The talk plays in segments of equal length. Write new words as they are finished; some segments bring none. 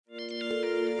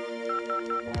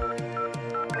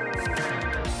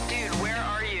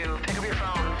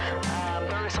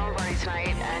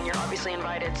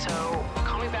So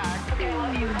call me back. Okay, I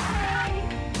love you. Bye.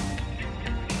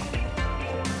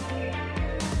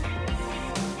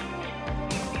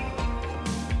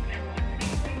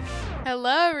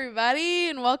 Hello, everybody,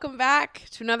 and welcome back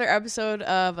to another episode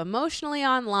of Emotionally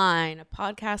Online, a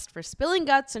podcast for spilling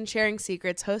guts and sharing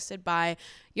secrets, hosted by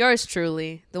yours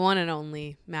truly, the one and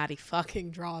only Maddie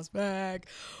fucking Drosbag.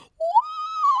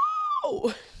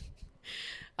 Whoa!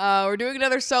 We're doing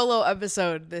another solo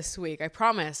episode this week. I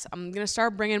promise. I'm going to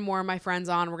start bringing more of my friends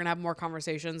on. We're going to have more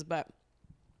conversations, but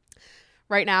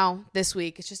right now, this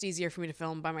week, it's just easier for me to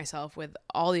film by myself with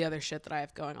all the other shit that I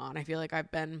have going on. I feel like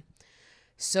I've been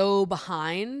so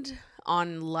behind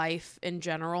on life in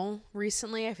general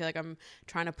recently. I feel like I'm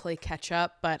trying to play catch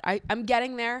up, but I'm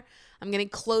getting there. I'm getting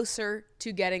closer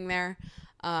to getting there.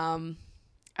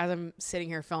 As I'm sitting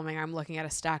here filming, I'm looking at a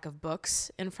stack of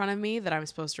books in front of me that I'm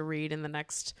supposed to read in the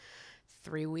next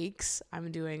 3 weeks.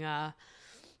 I'm doing a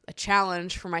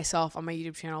challenge for myself on my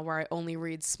YouTube channel where I only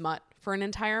read smut for an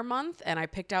entire month, and I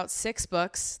picked out 6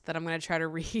 books that I'm going to try to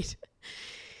read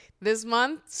this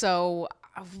month. So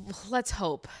let's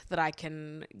hope that I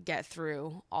can get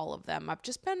through all of them. I've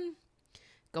just been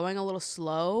going a little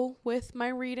slow with my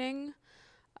reading.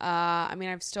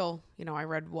 I've still, I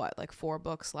read 4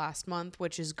 books last month,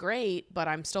 which is great, but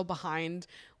I'm still behind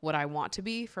what I want to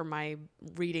be for my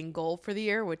reading goal for the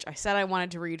year, which I said I wanted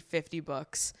to read 50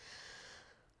 books.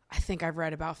 I think I've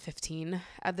read about 15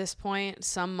 at this point.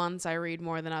 Some months I read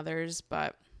more than others,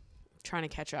 but I'm trying to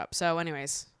catch up. So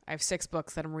anyways, I have 6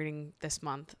 books that I'm reading this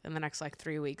month in the next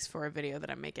 3 weeks for a video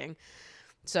that I'm making.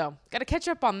 So got to catch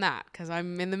up on that because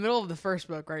I'm in the middle of the first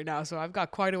book right now. So I've got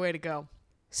quite a way to go.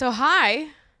 So hi,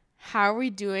 how are we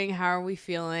doing? How are we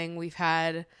feeling? We've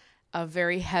had a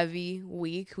very heavy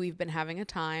week. We've been having a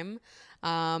time.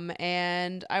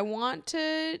 And I want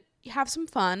to have some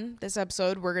fun. This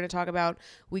episode, we're going to talk about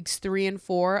weeks 3 and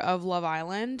 4 of Love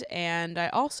Island. And I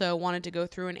also wanted to go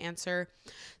through and answer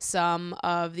some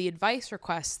of the advice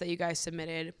requests that you guys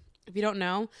submitted. If you don't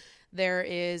know, there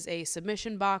is a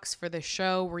submission box for the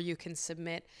show where you can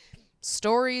submit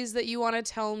stories that you want to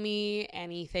tell me,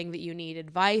 anything that you need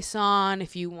advice on.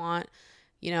 If you want,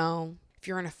 if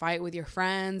you're in a fight with your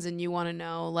friends and you want to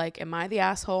know, am I the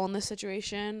asshole in this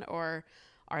situation or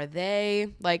are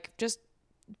they? Just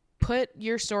put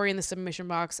your story in the submission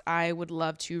box. I would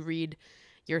love to read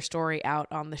your story out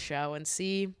on the show and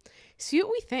see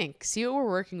what we think, see what we're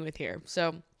working with here.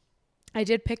 So I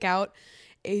did pick out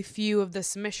a few of the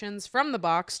submissions from the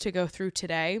box to go through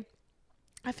today.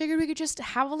 I figured we could just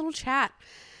have a little chat,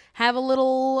 have a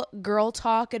little girl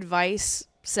talk advice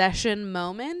session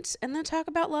moment, and then talk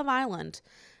about Love Island.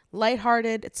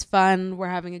 Lighthearted, it's fun, we're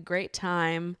having a great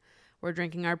time, we're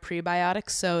drinking our prebiotic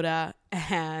soda,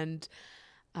 and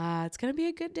it's going to be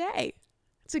a good day.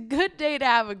 It's a good day to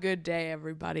have a good day,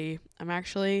 everybody.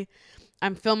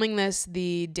 I'm filming this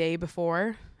the day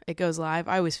before it goes live.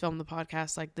 I always film the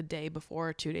podcast the day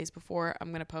before, 2 days before I'm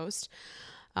going to post,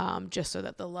 just so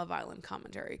that the Love Island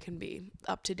commentary can be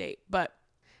up to date. But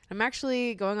I'm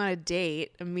actually going on a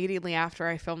date immediately after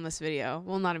I film this video.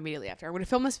 Well, not immediately after. I'm going to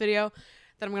film this video,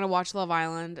 then I'm going to watch Love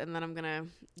Island, and then I'm going to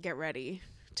get ready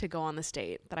to go on this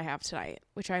date that I have tonight,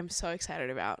 which I'm so excited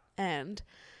about and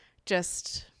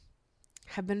just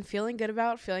have been feeling good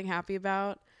about, feeling happy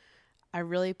about. I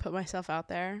really put myself out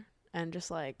there and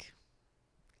just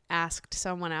asked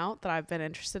someone out that I've been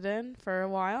interested in for a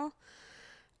while.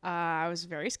 I was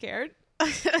very scared,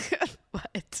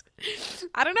 but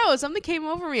I don't know. Something came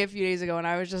over me a few days ago and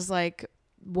I was just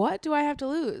what do I have to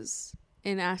lose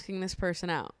in asking this person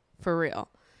out for real?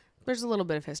 There's a little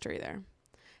bit of history there.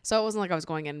 So it wasn't I was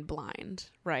going in blind,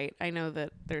 right? I know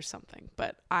that there's something,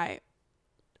 but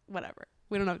whatever.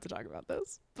 We don't have to talk about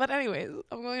this. But anyways,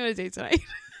 I'm going on a date tonight.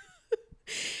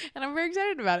 And I'm very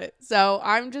excited about it. So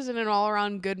I'm just in an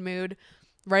all-around good mood,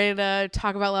 ready to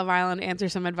talk about Love Island, answer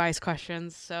some advice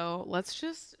questions. So let's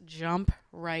just jump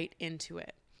right into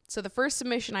it. So the first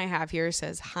submission I have here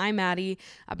says, "Hi, Maddie.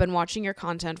 I've been watching your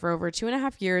content for over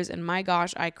 2.5 years, and my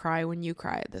gosh, I cry when you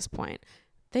cry at this point.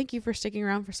 Thank you for sticking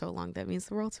around for so long. That means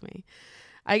the world to me.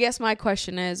 I guess my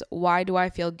question is, why do I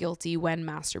feel guilty when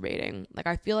masturbating?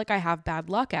 I feel like I have bad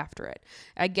luck after it.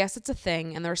 I guess it's a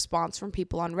thing, and the response from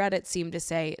people on Reddit seemed to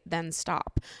say, then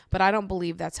stop. But I don't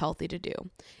believe that's healthy to do.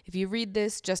 If you read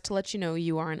this, just to let you know,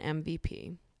 you are an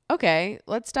MVP." Okay,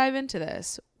 let's dive into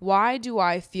this. Why do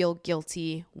I feel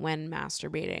guilty when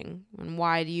masturbating? And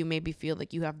why do you maybe feel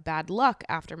like you have bad luck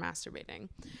after masturbating?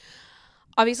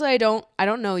 Obviously, I don't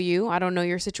know you. I don't know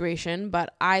your situation,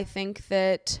 but I think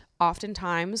that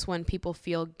oftentimes when people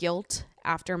feel guilt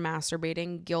after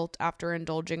masturbating, guilt after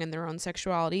indulging in their own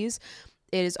sexualities,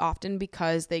 it is often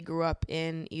because they grew up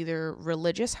in either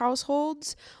religious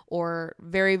households or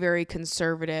very, very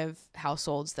conservative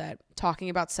households that talking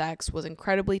about sex was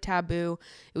incredibly taboo.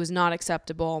 It was not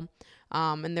acceptable.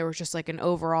 And there was just like an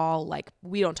overall, like,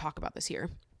 we don't talk about this here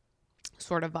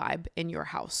sort of vibe in your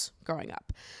house growing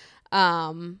up.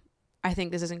 I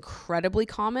think this is incredibly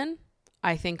common.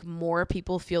 I think more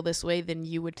people feel this way than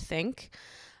you would think.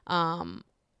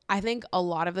 I think a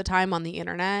lot of the time on the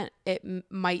internet, it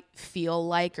might feel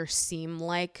like or seem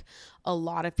like a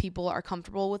lot of people are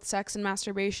comfortable with sex and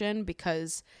masturbation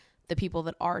because the people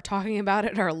that are talking about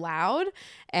it are loud,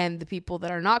 and the people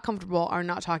that are not comfortable are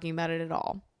not talking about it at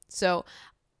all. So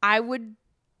I would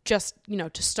just,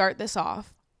 to start this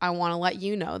off, I want to let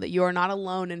you know that you are not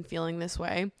alone in feeling this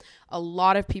way. A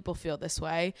lot of people feel this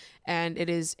way, and it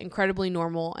is incredibly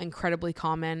normal, incredibly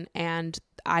common, and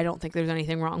I don't think there's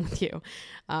anything wrong with you.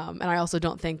 And I also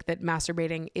don't think that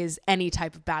masturbating is any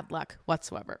type of bad luck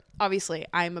whatsoever. Obviously,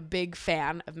 I'm a big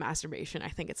fan of masturbation. I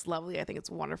think it's lovely. I think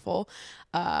it's wonderful.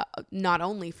 Not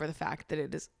only for the fact that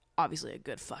it is obviously a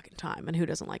good fucking time, and who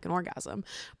doesn't like an orgasm,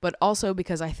 but also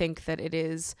because I think that it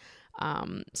is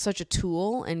such a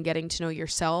tool in getting to know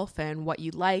yourself and what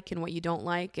you like and what you don't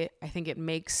like. I think it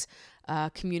makes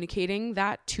communicating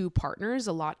that to partners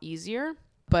a lot easier.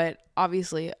 But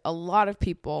obviously, a lot of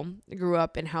people grew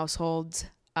up in households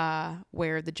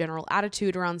where the general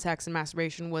attitude around sex and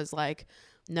masturbation was like,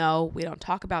 no, we don't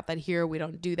talk about that here. We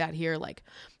don't do that here. Like,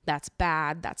 that's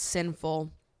bad. That's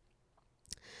sinful.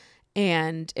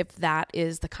 And if that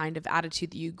is the kind of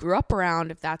attitude that you grew up around,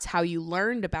 if that's how you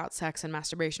learned about sex and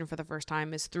masturbation for the first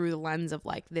time is through the lens of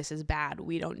like, this is bad,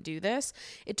 we don't do this,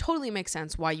 it totally makes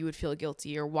sense why you would feel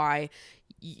guilty, or why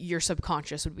your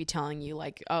subconscious would be telling you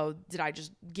like, oh, did I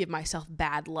just give myself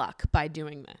bad luck by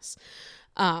doing this?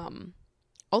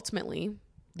 Ultimately,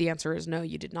 the answer is no,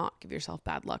 you did not give yourself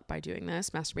bad luck by doing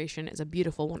this. Masturbation is a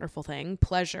beautiful, wonderful thing.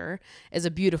 Pleasure is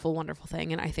a beautiful, wonderful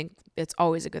thing. And I think it's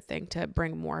always a good thing to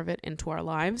bring more of it into our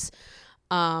lives.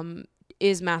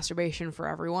 Is masturbation for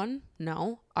everyone?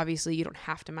 No. Obviously, you don't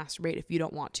have to masturbate if you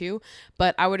don't want to.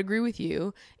 But I would agree with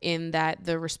you in that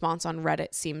the response on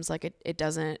Reddit seems like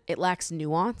it lacks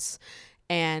nuance.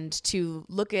 And to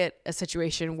look at a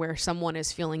situation where someone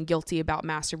is feeling guilty about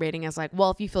masturbating as like, well,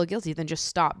 if you feel guilty, then just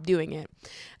stop doing it.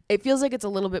 It feels like it's a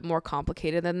little bit more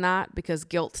complicated than that, because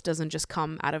guilt doesn't just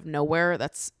come out of nowhere.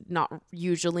 That's not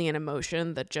usually an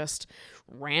emotion that just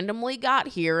randomly got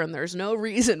here and there's no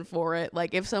reason for it.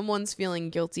 Like, if someone's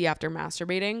feeling guilty after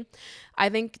masturbating, I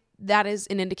think that is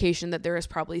an indication that there is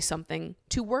probably something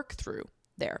to work through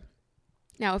there.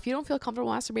 Now, if you don't feel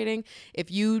comfortable masturbating,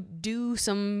 if you do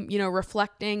some,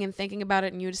 reflecting and thinking about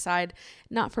it and you decide,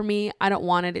 not for me, I don't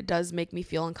want it, it does make me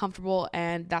feel uncomfortable,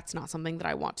 and that's not something that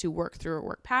I want to work through or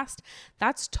work past,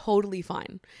 that's totally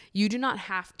fine. You do not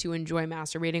have to enjoy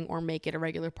masturbating or make it a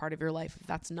regular part of your life if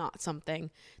that's not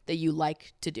something that you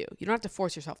like to do. You don't have to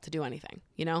force yourself to do anything,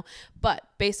 But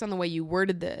based on the way you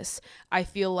worded this, I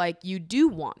feel like you do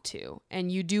want to,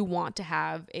 and you do want to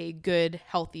have a good,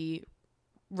 healthy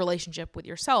relationship with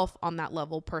yourself on that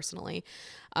level personally,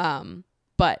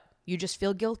 but you just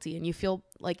feel guilty and you feel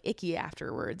like icky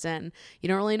afterwards, and you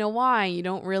don't really know why. You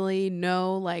don't really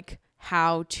know like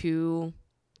how to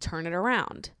turn it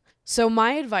around. So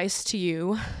my advice to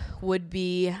you would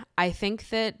be, I think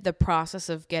that the process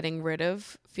of getting rid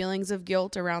of feelings of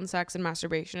guilt around sex and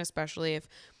masturbation, especially if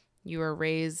you were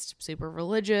raised super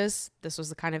religious, this was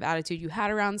the kind of attitude you had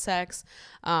around sex,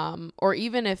 or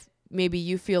even if maybe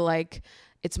you feel like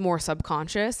it's more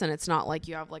subconscious and it's not like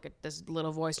you have like this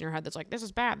little voice in your head that's like, this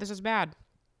is bad, this is bad.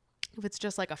 If it's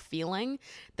just like a feeling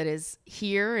that is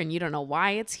here and you don't know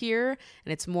why it's here,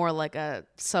 and it's more like a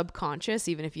subconscious,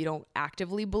 even if you don't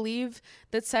actively believe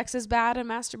that sex is bad and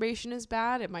masturbation is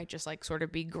bad, it might just like sort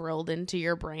of be grilled into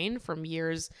your brain from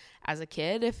years as a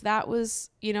kid, if that was,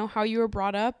 how you were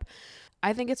brought up.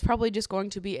 I think it's probably just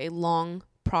going to be a long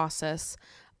process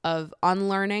of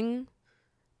unlearning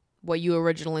what you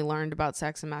originally learned about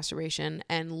sex and masturbation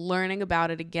and learning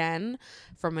about it again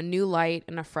from a new light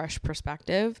and a fresh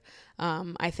perspective.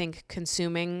 I think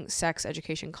consuming sex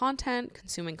education content,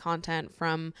 consuming content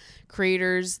from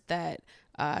creators that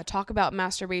talk about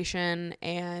masturbation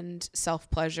and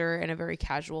self-pleasure in a very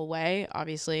casual way.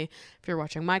 Obviously, if you're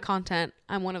watching my content,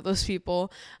 I'm one of those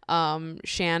people.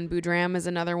 Shan Boudram is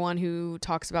another one who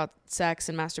talks about sex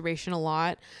and masturbation a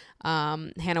lot.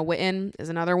 Hannah Witten is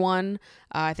another one.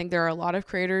 I think there are a lot of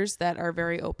creators that are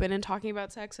very open in talking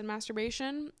about sex and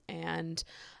masturbation, and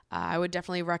I would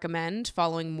definitely recommend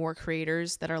following more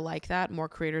creators that are like that, more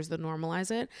creators that normalize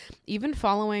it. Even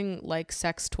following like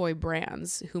sex toy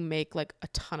brands who make like a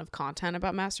ton of content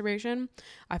about masturbation.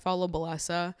 I follow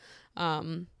Bellesa.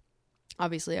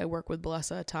 Obviously, I work with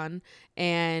Bellesa a ton.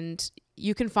 And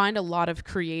you can find a lot of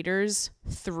creators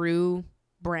through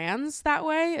brands that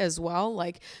way as well.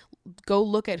 Like, go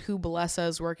look at who Bellesa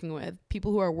is working with.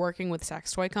 People who are working with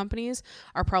sex toy companies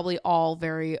are probably all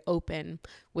very open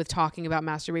with talking about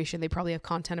masturbation. They probably have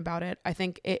content about it. I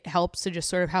think it helps to just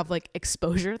sort of have like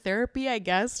exposure therapy, I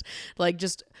guess, like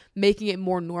just making it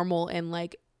more normal. And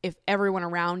like, if everyone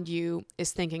around you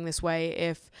is thinking this way,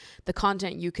 if the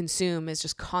content you consume is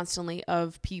just constantly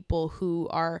of people who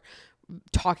are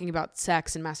talking about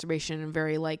sex and masturbation in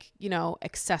very like, you know,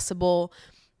 accessible,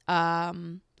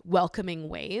 welcoming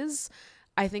ways,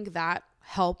 I think that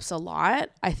helps a lot.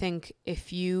 I think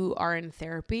if you are in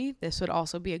therapy, this would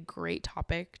also be a great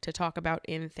topic to talk about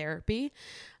in therapy.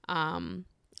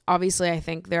 Obviously, I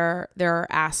think there are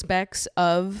aspects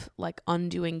of like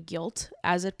undoing guilt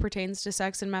as it pertains to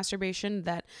sex and masturbation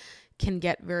that can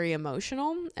get very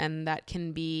emotional, and that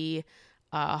can be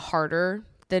harder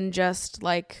than just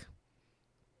like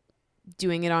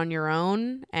doing it on your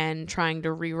own and trying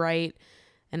to rewrite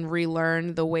and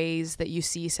relearn the ways that you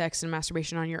see sex and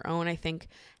masturbation on your own. I think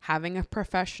having a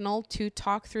professional to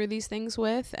talk through these things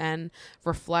with and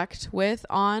reflect with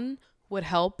on would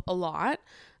help a lot.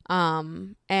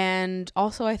 And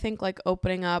also I think like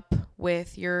opening up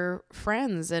with your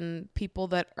friends and people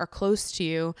that are close to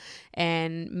you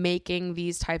and making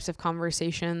these types of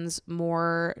conversations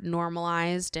more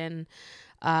normalized and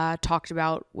talked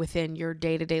about within your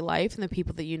day-to-day life and the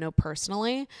people that you know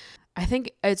personally. I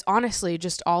think it's honestly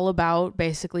just all about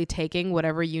basically taking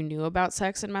whatever you knew about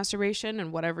sex and masturbation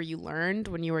and whatever you learned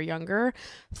when you were younger,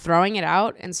 throwing it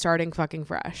out and starting fucking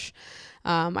fresh.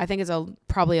 I think it's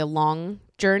probably a long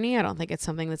journey. I don't think it's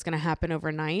something that's going to happen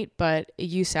overnight, but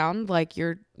you sound like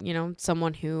you're, you know,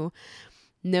 someone who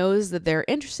knows that they're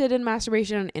interested in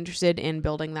masturbation and interested in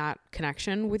building that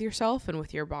connection with yourself and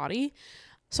with your body.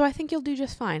 So I think you'll do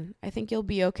just fine. I think you'll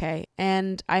be okay.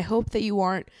 And I hope that you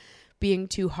aren't being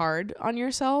too hard on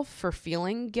yourself for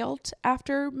feeling guilt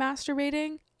after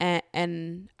masturbating.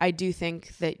 And I do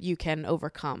think that you can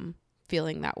overcome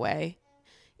feeling that way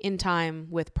in time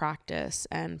with practice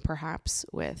and perhaps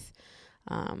with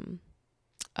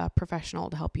a professional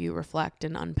to help you reflect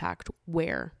and unpack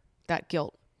where that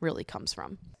guilt really comes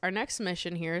from. Our next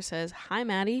submission here says, "Hi,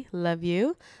 Maddie. Love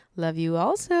you. Love you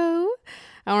also.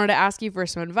 I wanted to ask you for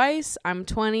some advice. I'm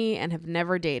 20 and have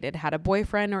never dated, had a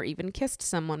boyfriend, or even kissed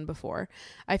someone before.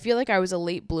 I feel like I was a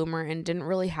late bloomer and didn't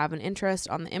really have an interest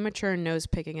on the immature,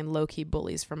 nose-picking, and low-key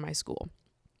bullies from my school.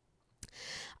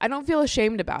 I don't feel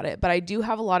ashamed about it, but I do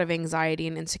have a lot of anxiety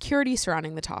and insecurity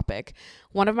surrounding the topic.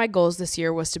 One of my goals this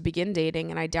year was to begin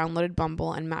dating, and I downloaded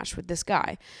Bumble and matched with this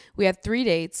guy. We had 3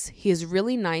 dates. He is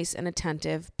really nice and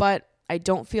attentive, but I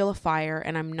don't feel a fire,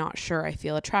 and I'm not sure I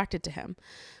feel attracted to him.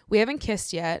 We haven't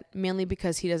kissed yet, mainly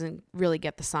because he doesn't really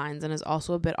get the signs and is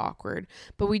also a bit awkward,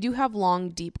 but we do have long,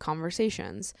 deep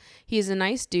conversations. He is a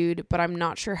nice dude, but I'm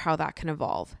not sure how that can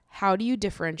evolve. How do you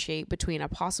differentiate between a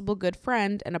possible good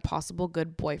friend and a possible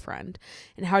good boyfriend?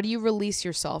 And how do you release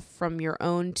yourself from your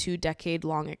own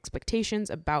 2-decade-long expectations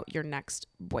about your next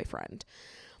boyfriend?"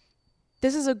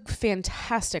 This is a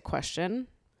fantastic question.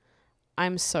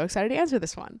 I'm so excited to answer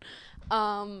this one.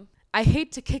 I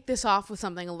hate to kick this off with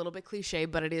something a little bit cliche,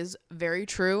 but it is very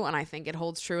true, and I think it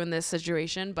holds true in this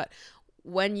situation. But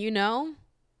when you know,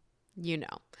 you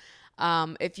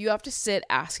know. If you have to sit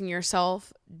asking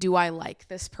yourself, do I like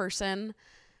this person?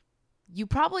 You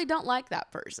probably don't like that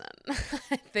person.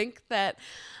 I think that,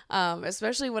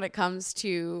 especially when it comes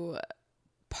to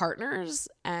partners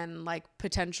and like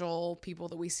potential people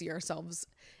that we see ourselves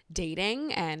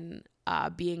dating and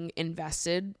being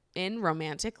invested in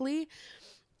romantically,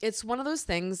 it's one of those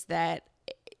things that,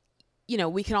 you know,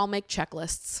 we can all make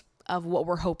checklists of what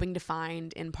we're hoping to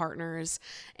find in partners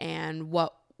and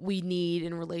what we need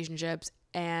in relationships.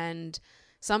 And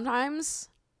sometimes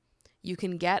you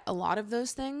can get a lot of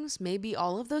those things, maybe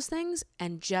all of those things,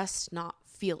 and just not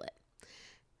feel it.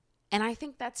 And I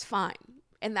think that's fine.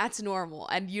 And that's normal.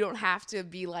 And you don't have to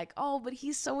be like, oh, but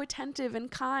he's so attentive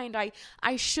and kind.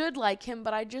 I should like him,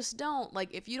 but I just don't. Like,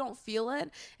 if you don't feel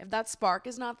it, if that spark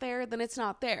is not there, then it's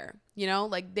not there. You know,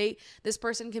 like this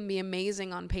person can be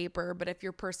amazing on paper, but if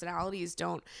your personalities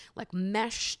don't like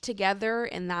mesh together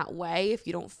in that way, if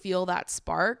you don't feel that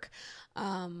spark,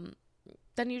 then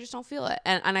you just don't feel it.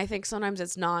 And I think sometimes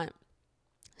it's not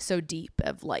so deep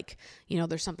of like, you know,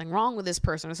 there's something wrong with this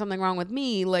person or something wrong with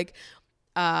me. Like,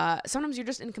 sometimes you're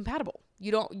just incompatible.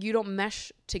 You don't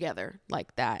mesh together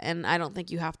like that. And I don't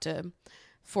think you have to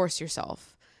force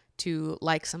yourself to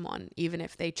like someone, even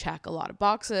if they check a lot of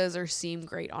boxes or seem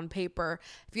great on paper.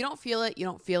 If you don't feel it, you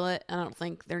don't feel it. I don't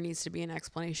think there needs to be an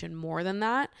explanation more than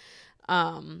that.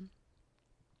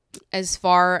 As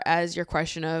far as your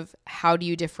question of how do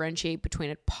you differentiate between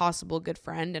a possible good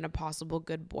friend and a possible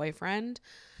good boyfriend,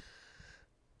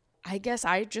 I guess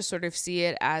I just sort of see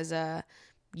it as a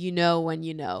you know when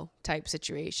you know type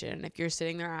situation. If you're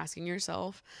sitting there asking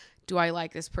yourself, do I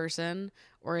like this person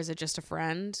or is it just a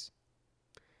friend?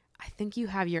 I think you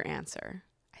have your answer.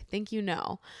 I think you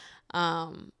know.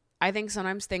 I think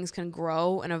sometimes things can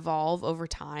grow and evolve over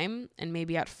time, and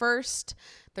maybe at first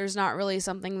there's not really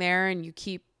something there and you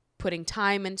keep putting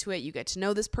time into it, you get to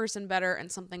know this person better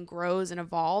and something grows and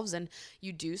evolves and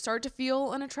you do start to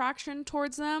feel an attraction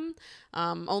towards them.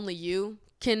 Only you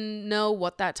can know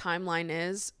what that timeline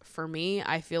is. For me,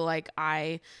 I feel like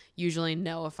I usually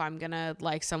know if I'm gonna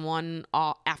like someone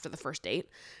after the first date.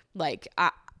 Like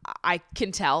I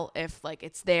can tell if like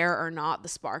it's there or not, the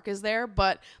spark is there,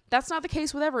 but that's not the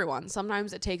case with everyone.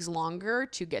 Sometimes it takes longer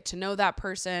to get to know that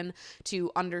person,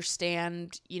 to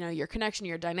understand, your connection,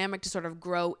 your dynamic, to sort of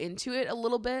grow into it a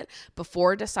little bit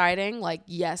before deciding like,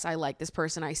 yes, I like this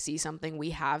person. I see something,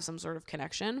 we have some sort of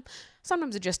connection.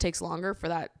 Sometimes it just takes longer for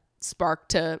that spark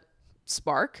to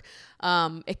spark.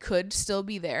 It could still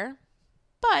be there,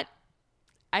 but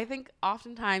I think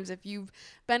oftentimes if you've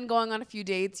been going on a few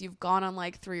dates, you've gone on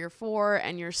like 3 or 4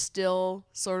 and you're still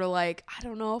sort of like, I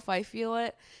don't know if I feel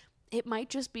it, it might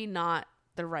just be not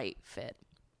the right fit.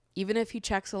 Even if he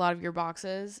checks a lot of your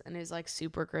boxes and is like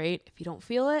super great, if you don't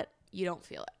feel it, you don't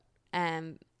feel it.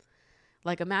 And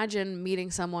like imagine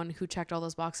meeting someone who checked all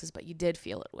those boxes, but you did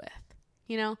feel it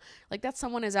with, like that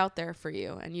someone is out there for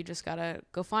you and you just gotta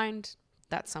go find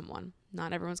that someone.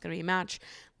 Not everyone's gonna be a match.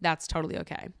 That's totally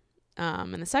okay.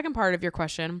 And the second part of your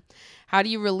question, how do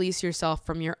you release yourself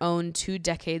from your own 2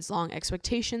 decades long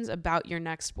expectations about your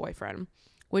next boyfriend?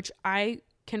 Which I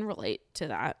can relate to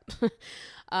that.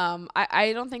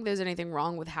 I don't think there's anything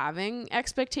wrong with having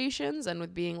expectations and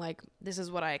with being like, this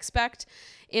is what I expect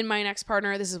in my next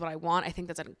partner. This is what I want. I think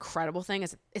that's an incredible thing.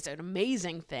 It's an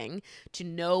amazing thing to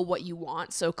know what you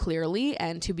want so clearly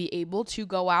and to be able to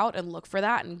go out and look for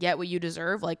that and get what you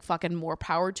deserve. Like fucking more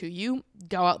power to you.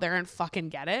 Go out there and fucking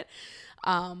get it.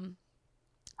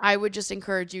 I would just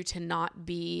encourage you to not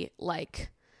be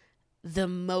like the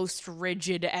most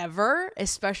rigid ever,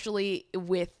 especially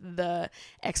with the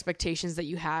expectations that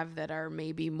you have that are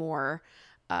maybe more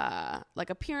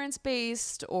like appearance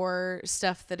based or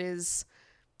stuff that is,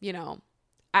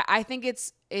 I think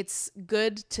it's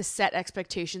good to set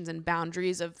expectations and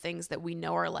boundaries of things that we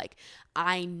know are like,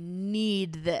 I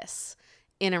need this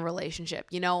in a relationship.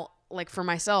 Like for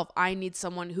myself, I need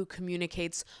someone who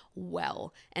communicates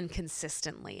well and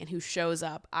consistently and who shows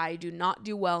up. I do not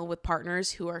do well with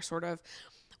partners who are sort of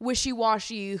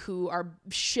wishy-washy, who are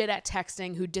shit at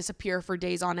texting, who disappear for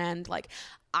days on end. Like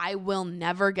I will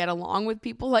never get along with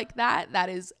people like that. That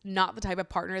is not the type of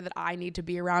partner that I need to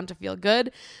be around to feel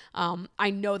good. I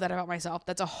know that about myself.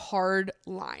 That's a hard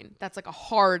line. That's like a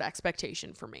hard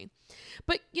expectation for me.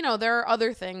 But, there are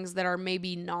other things that are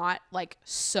maybe not like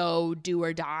so do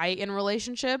or die in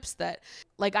relationships that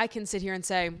like I can sit here and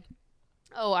say,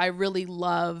 oh, I really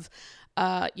love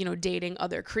dating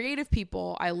other creative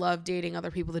people. I love dating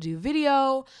other people that do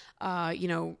video,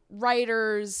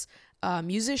 writers,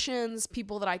 musicians,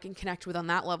 people that I can connect with on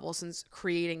that level, since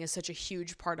creating is such a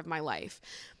huge part of my life.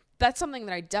 That's something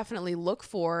that I definitely look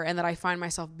for and that I find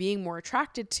myself being more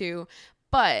attracted to,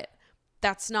 but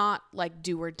that's not like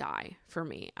do or die for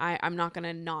me. I'm not going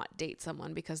to not date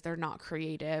someone because they're not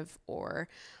creative or,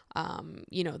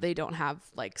 they don't have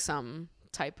like some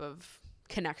type of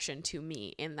connection to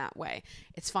me in that way.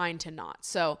 It's fine to not.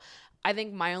 So I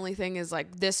think my only thing is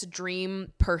like this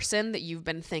dream person that you've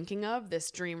been thinking of,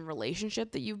 this dream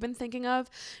relationship that you've been thinking of,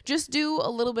 just do a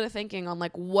little bit of thinking on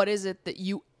like, what is it that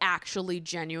you actually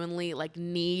genuinely like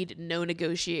need, no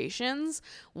negotiations?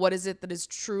 What is it that is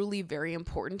truly very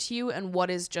important to you? And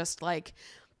what is just like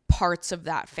parts of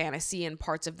that fantasy and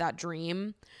parts of that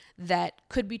dream that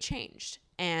could be changed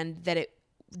and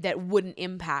that wouldn't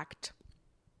impact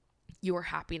your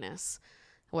happiness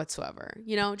whatsoever,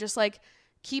 just like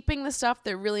keeping the stuff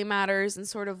that really matters and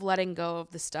sort of letting go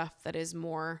of the stuff that is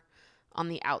more on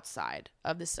the outside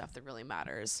of the stuff that really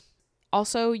matters.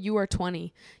 Also, you are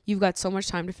 20. You've got so much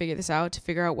time to figure this out, to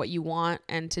figure out what you want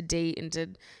and to date and to,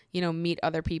 meet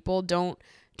other people. Don't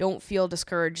feel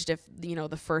discouraged if,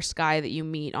 the first guy that you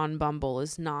meet on Bumble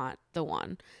is not the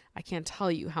one. I can't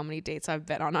tell you how many dates I've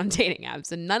been on dating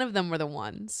apps, and none of them were the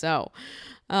one. So,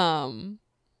 don't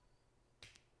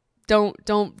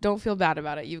feel bad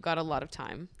about it. You've got a lot of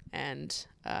time, and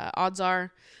odds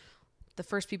are the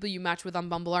first people you match with on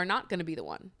Bumble are not going to be the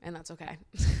one, and that's okay.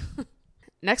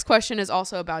 Next question is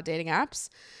also about dating apps.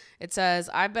 It says,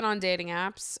 I've been on dating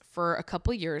apps for a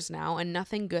couple years now and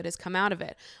nothing good has come out of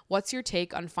it. What's your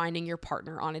take on finding your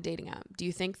partner on a dating app? Do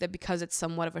you think that because it's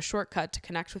somewhat of a shortcut to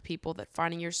connect with people that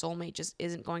finding your soulmate just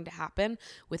isn't going to happen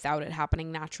without it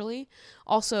happening naturally?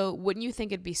 Also, wouldn't you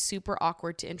think it'd be super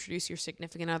awkward to introduce your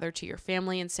significant other to your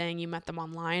family and saying you met them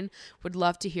online? Would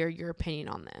love to hear your opinion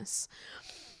on this.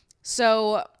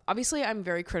 So obviously I'm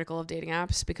very critical of dating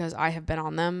apps because I have been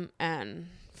on them and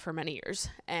for many years.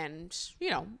 And, you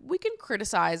know, we can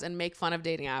criticize and make fun of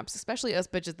dating apps, especially us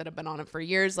bitches that have been on it for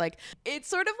years. Like, it's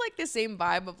sort of like the same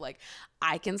vibe of like,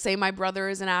 I can say my brother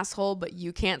is an asshole, but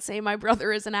you can't say my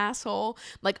brother is an asshole.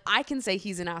 Like, I can say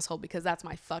he's an asshole because that's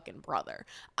my fucking brother.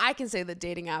 I can say that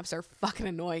dating apps are fucking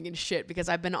annoying and shit because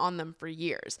I've been on them for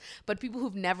years. But people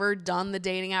who've never done the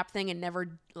dating app thing and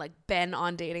never like been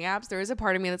on dating apps, there is a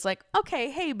part of me that's like,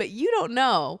 okay, hey, but you don't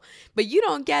know, but you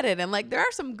don't get it. And like, there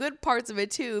are some good parts of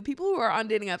it too. People who are on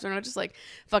dating apps are not just like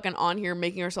fucking on here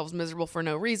making ourselves miserable for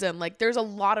no reason. Like, there's a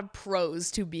lot of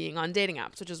pros to being on dating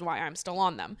apps, which is why I'm still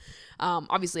on them.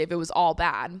 Obviously, if it was all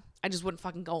bad, I just wouldn't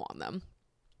fucking go on them.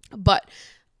 But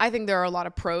I think there are a lot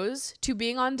of pros to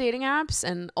being on dating apps.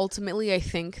 And ultimately, I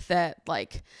think that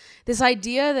like this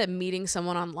idea that meeting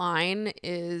someone online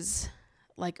is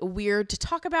like weird to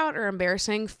talk about or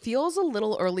embarrassing feels a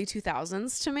little early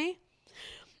 2000s to me.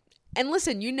 And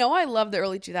listen, you know I love the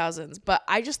early 2000s, but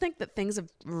I just think that things have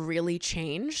really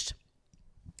changed.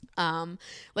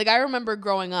 Like I remember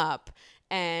growing up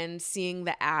and seeing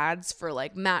the ads for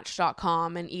like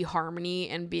Match.com and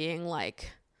eHarmony and being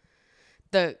like,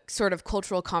 the sort of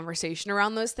cultural conversation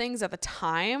around those things at the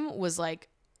time was like,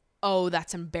 oh,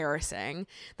 that's embarrassing.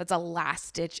 That's a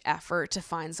last ditch effort to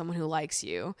find someone who likes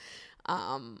you.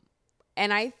 And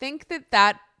I think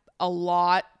that a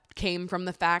lot came from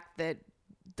the fact that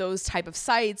those type of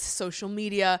sites, social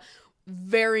media,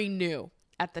 very new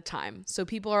at the time. So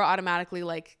people are automatically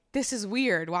like, this is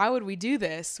weird. Why would we do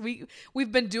this?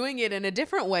 We've been doing it in a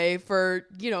different way for,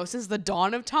 you know, since the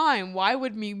dawn of time. Why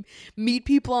would we meet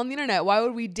people on the internet? Why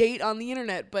would we date on the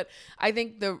internet? But I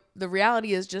think the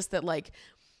reality is just that like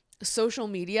social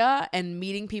media and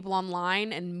meeting people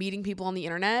online and meeting people on the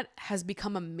internet has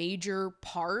become a major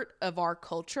part of our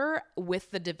culture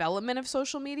with the development of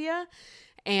social media.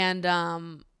 And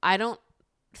I don't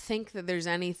think that there's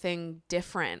anything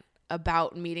different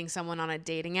about meeting someone on a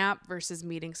dating app versus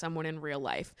meeting someone in real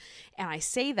life. And I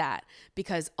say that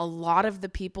because a lot of the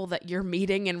people that you're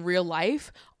meeting in real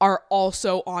life are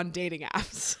also on dating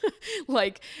apps.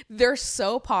 Like, they're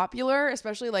so popular,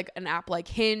 especially like an app like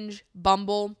Hinge,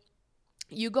 Bumble.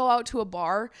 You go out to a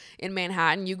bar in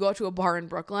Manhattan, you go out to a bar in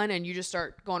Brooklyn, and you just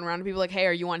start going around to people like, hey,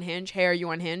 are you on Hinge? Hey, are you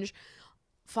on Hinge?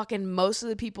 Fucking most of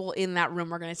the people in that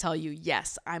room are going to tell you,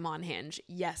 yes, I'm on Hinge.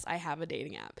 Yes, I have a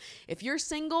dating app. If you're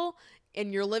single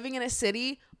and you're living in a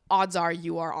city, odds are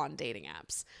you are on dating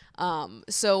apps.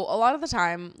 So a lot of the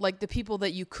time, like the people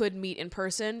that you could meet in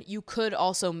person, you could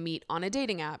also meet on a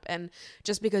dating app. And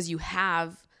just because you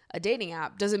have a dating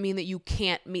app doesn't mean that you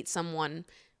can't meet someone,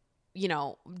 you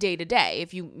know, day to day.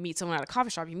 If you meet someone at a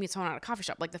coffee shop, you meet someone at a coffee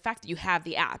shop. Like, the fact that you have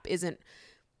the app isn't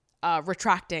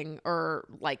retracting or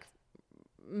like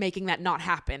making that not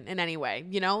happen in any way,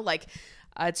 you know, like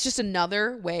it's just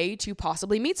another way to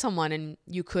possibly meet someone. And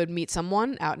you could meet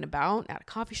someone out and about at a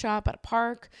coffee shop, at a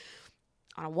park,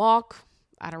 on a walk,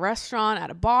 at a restaurant, at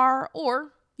a bar,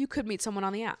 or you could meet someone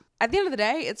on the app. At the end of the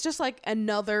day, it's just like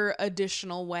another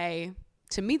additional way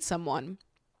to meet someone.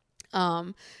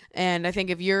 And I think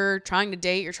if you're trying to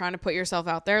date, you're trying to put yourself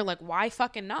out there, like, why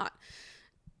fucking not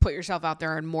put yourself out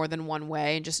there in more than one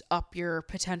way and just up your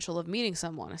potential of meeting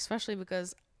someone, especially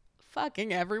because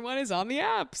fucking everyone is on the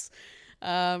apps.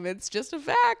 It's just a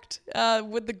fact.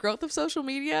 With the growth of social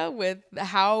media, with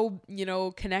how, you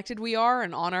know, connected we are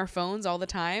and on our phones all the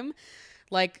time,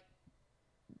 like,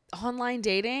 online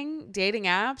dating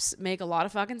apps make a lot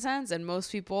of fucking sense. And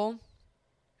most people,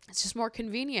 it's just more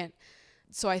convenient.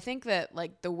 So I think that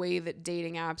like the way that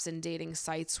dating apps and dating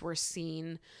sites were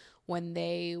seen when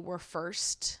they were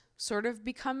first sort of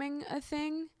becoming a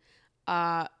thing,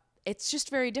 it's just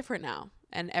very different now,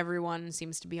 and everyone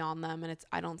seems to be on them. And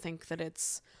I don't think that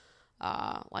it's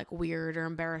like weird or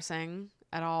embarrassing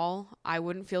at all. I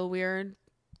wouldn't feel weird.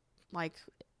 Like,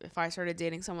 if I started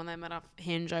dating someone that I met off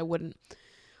Hinge, I wouldn't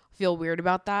feel weird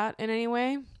about that in any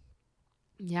way.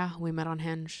 Yeah, we met on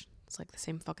Hinge. It's like the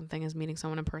same fucking thing as meeting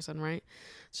someone in person, right?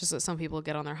 It's just that some people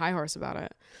get on their high horse about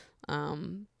it.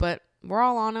 But we're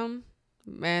all on them,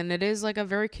 and it is like a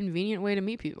very convenient way to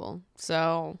meet people.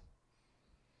 So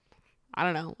I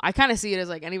don't know. I kind of see it as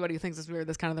like anybody who thinks it's weird,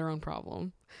 that's kind of their own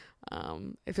problem.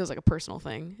 It feels like a personal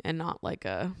thing and not like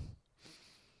a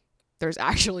there's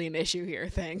actually an issue here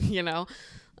thing, you know?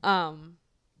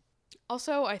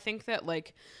 Also, I think that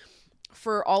like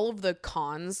for all of the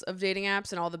cons of dating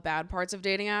apps and all the bad parts of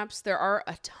dating apps, there are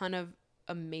a ton of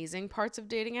amazing parts of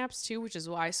dating apps too, which is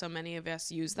why so many of us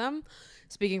use them.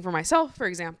 Speaking for myself, for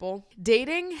example,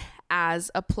 dating as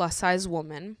a plus size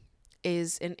woman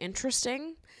is an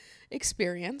interesting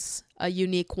experience, a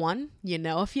unique one, you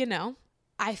know, if you know.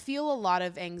 I feel a lot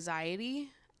of anxiety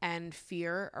and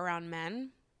fear around men,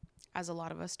 as a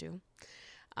lot of us do.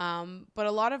 But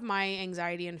a lot of my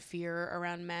anxiety and fear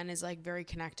around men is like very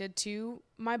connected to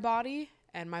my body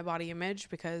and my body image,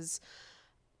 because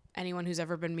anyone who's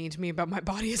ever been mean to me about my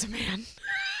body is a man.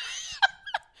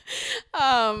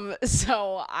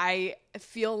 So I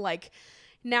feel like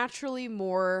naturally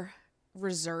more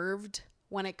reserved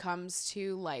when it comes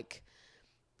to like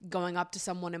going up to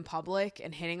someone in public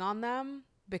and hitting on them,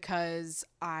 because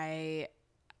I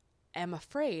am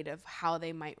afraid of how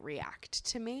they might react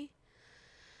to me.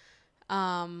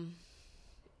 And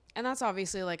that's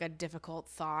obviously like a difficult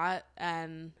thought,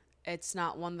 and it's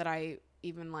not one that I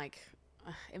even like,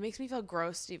 it makes me feel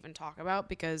gross to even talk about,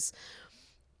 because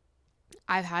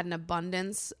I've had an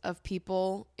abundance of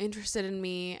people interested in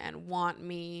me and want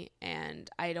me, and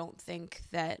I don't think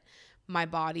that my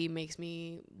body makes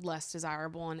me less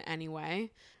desirable in any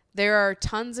way. There are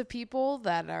tons of people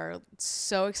that are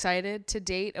so excited to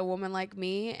date a woman like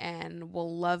me and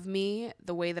will love me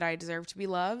the way that I deserve to be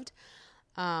loved.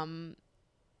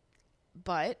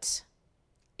 But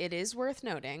it is worth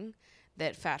noting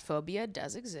that fat phobia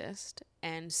does exist,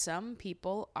 and some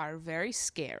people are very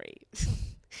scary.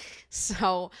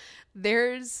 So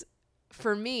there's,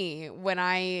 for me, when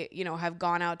I, you know, have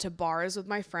gone out to bars with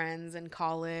my friends in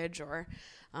college, or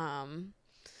a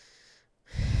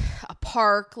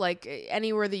park, like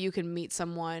anywhere that you can meet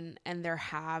someone and there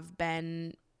have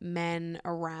been men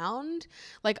around,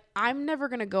 like I'm never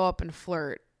going to go up and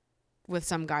flirt with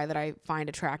some guy that I find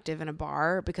attractive in a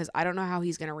bar, because I don't know how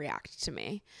he's going to react to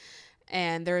me.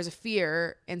 And there is a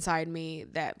fear inside me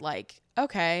that like,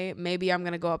 okay, maybe I'm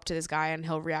going to go up to this guy and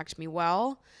he'll react to me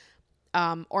well.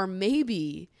 Or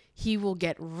maybe he will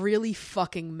get really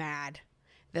fucking mad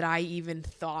that I even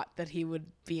thought that he would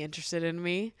be interested in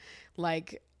me.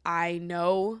 Like, I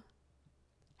know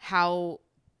how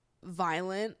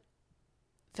violent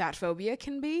fat phobia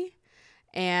can be,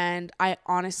 and I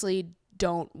honestly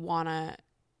don't want to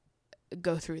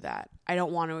go through that. I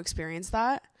don't want to experience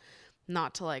that.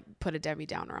 Not to like put a Debbie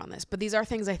Downer on this, but these are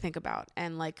things I think about.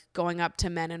 And like going up to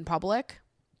men in public,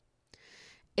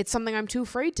 it's something I'm too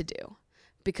afraid to do,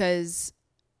 because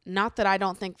not that I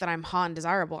don't think that I'm hot and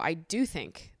desirable. I do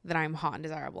think that I'm hot and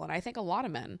desirable. And I think a lot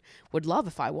of men would love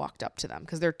if I walked up to them,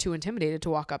 because they're too intimidated to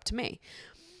walk up to me.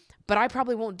 But I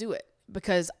probably won't do it,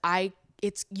 because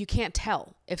you can't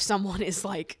tell if someone is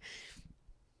like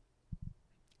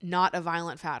not a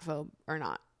violent fat phobe or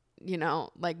not. You know,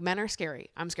 like men are scary.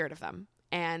 I'm scared of them.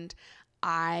 And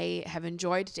I have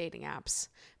enjoyed dating apps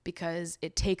because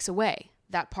it takes away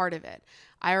that part of it.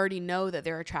 I already know that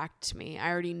they're attracted to me. I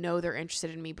already know they're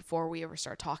interested in me before we ever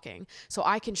start talking. So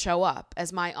I can show up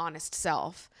as my honest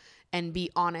self and be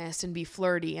honest and be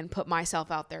flirty and put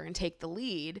myself out there and take the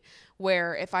lead,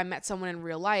 where if I met someone in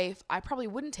real life, I probably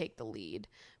wouldn't take the lead,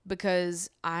 because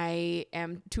I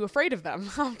am too afraid of them.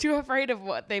 I'm too afraid of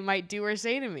what they might do or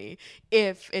say to me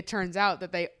if it turns out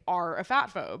that they are a fat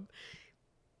phobe.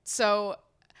 So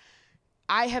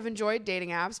I have enjoyed dating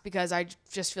apps because I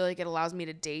just feel like it allows me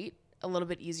to date a little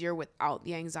bit easier without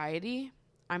the anxiety.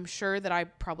 I'm sure that I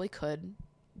probably could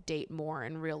date more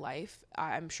in real life.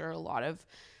 I'm sure a lot of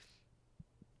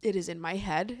it is in my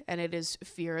head, and it is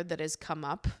fear that has come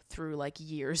up through like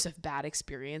years of bad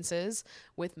experiences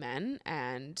with men,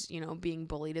 and, you know, being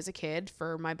bullied as a kid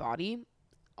for my body,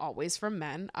 always from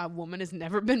men. A woman has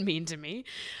never been mean to me.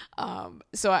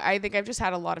 So I think I've just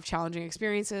had a lot of challenging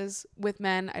experiences with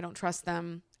men. I don't trust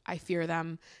them. I fear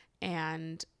them.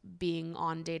 And being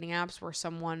on dating apps where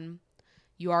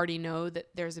you already know that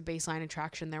there's a baseline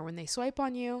attraction there when they swipe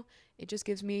on you, it just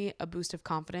gives me a boost of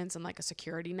confidence and like a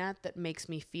security net that makes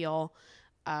me feel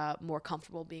more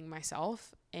comfortable being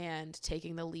myself and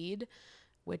taking the lead,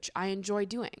 which I enjoy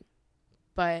doing.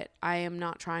 But I am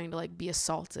not trying to like be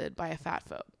assaulted by a fat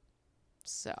phobe.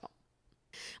 So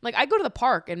like I go to the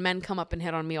park and men come up and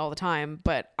hit on me all the time,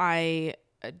 but I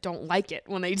don't like it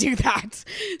when they do that.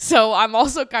 So I'm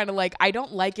also kind of like, I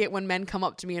don't like it when men come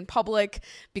up to me in public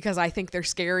because I think they're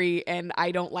scary and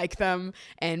I don't like them.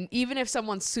 And even if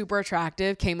someone super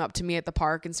attractive came up to me at the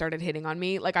park and started hitting on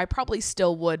me, like I probably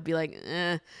still would be like,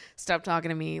 stop talking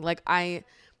to me. Like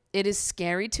it is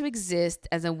scary to exist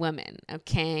as a woman,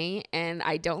 okay? And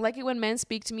I don't like it when men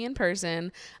speak to me in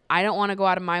person. I don't want to go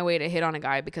out of my way to hit on a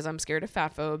guy because I'm scared of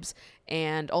fat phobes.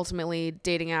 And ultimately,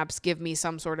 dating apps give me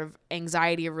some sort of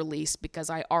anxiety release because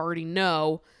I already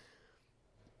know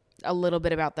a little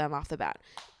bit about them off the bat.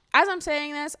 As I'm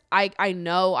saying this, I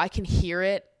know, I can hear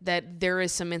it, that there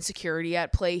is some insecurity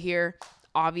at play here.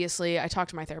 Obviously, I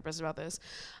talked to my therapist about this.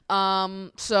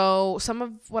 So some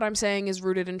of what I'm saying is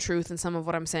rooted in truth and some of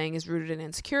what I'm saying is rooted in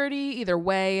insecurity. Either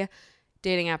way,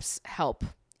 dating apps help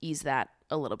ease that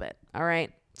a little bit. All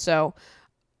right. So,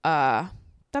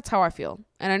 that's how I feel.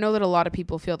 And I know that a lot of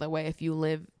people feel that way if you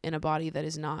live in a body that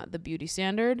is not the beauty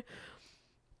standard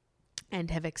and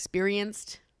have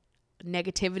experienced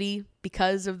negativity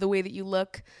because of the way that you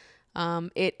look.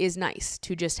 It is nice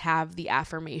to just have the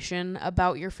affirmation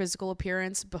about your physical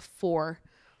appearance before,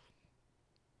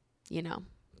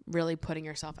 really putting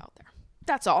yourself out there.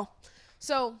 That's all.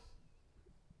 So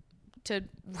to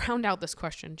round out this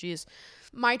question, geez,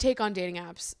 my take on dating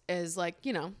apps is like,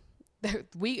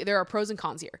 there are pros and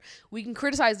cons here. We can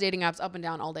criticize dating apps up and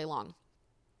down all day long.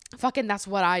 Fucking that's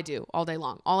what I do all day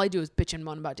long. All I do is bitch and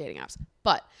moan about dating apps.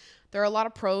 But there are a lot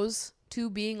of pros to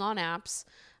being on apps.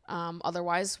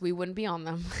 Otherwise, we wouldn't be on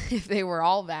them if they were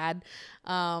all bad.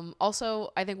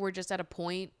 Also, I think we're just at a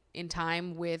point in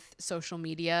time with social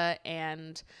media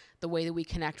and the way that we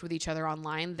connect with each other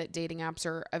online that dating apps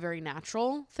are a very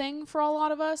natural thing for a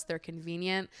lot of us. They're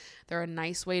convenient. They're a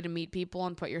nice way to meet people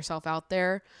and put yourself out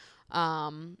there.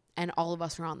 And all of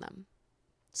us are on them.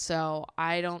 So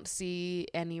I don't see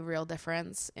any real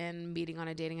difference in meeting on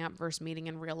a dating app versus meeting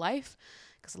in real life.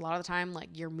 Because a lot of the time, like,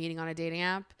 you're meeting on a dating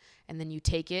app and then you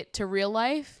take it to real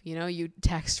life. You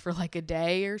text for like a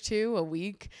day or two, a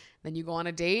week, then you go on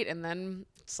a date and then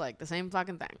it's like the same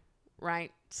fucking thing,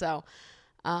 right? So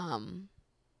I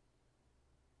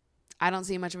don't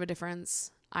see much of a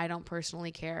difference. I don't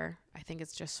personally care. I think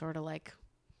it's just sort of like,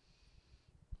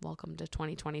 welcome to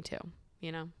 2022,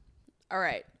 All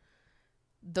right.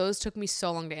 Those took me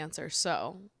so long to answer.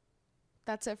 So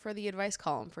that's it for the advice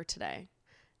column for today.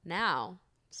 Now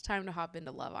it's time to hop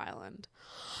into Love Island.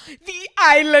 The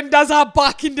Islanders are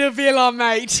back in the villa,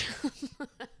 mate.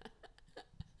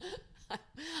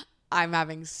 I'm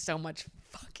having so much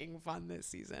fucking fun this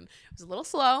season. It was a little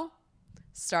slow.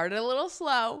 Started a little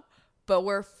slow, but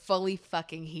we're fully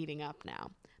fucking heating up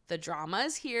now. The drama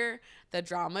is here. The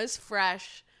drama is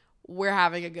fresh. We're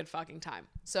having a good fucking time.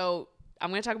 So I'm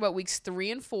going to talk about weeks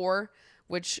 3 and 4,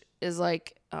 which is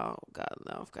like, oh God,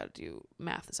 no, I've got to do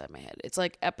math inside my head. It's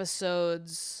like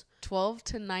episodes 12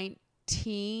 to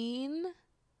 19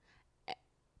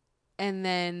 and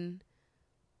then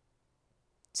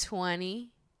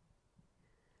 20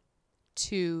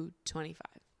 to 25.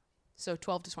 So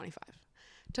 12 to 25.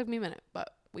 Took me a minute,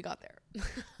 but we got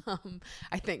there.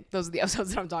 I think those are the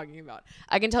episodes that I'm talking about.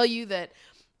 I can tell you that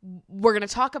we're going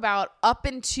to talk about up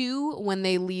into when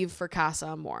they leave for Casa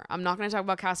Amor. I'm not going to talk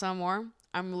about Casa Amor.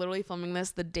 I'm literally filming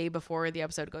this the day before the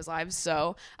episode goes live.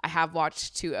 So I have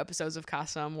watched 2 episodes of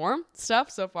Casa Amor stuff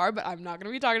so far, but I'm not going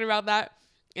to be talking about that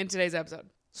in today's episode.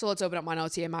 So let's open up my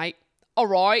notes here, mate. All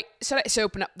right. So let's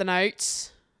open up the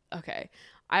notes. Okay.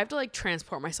 I have to like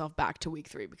transport myself back to week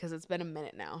 3 because it's been a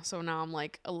minute now. So now I'm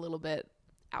like a little bit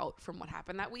out from what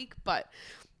happened that week. But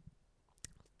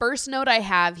first note I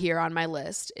have here on my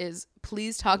list is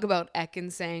please talk about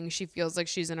Ekin saying she feels like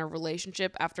she's in a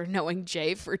relationship after knowing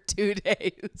Jay for 2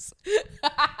 days.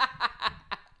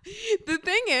 The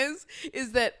thing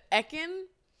is that Ekin,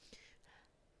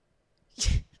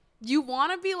 you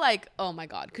want to be like, oh my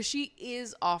God, because she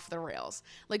is off the rails.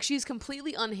 Like she's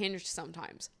completely unhinged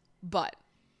sometimes, but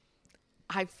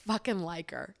I fucking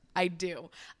like her. I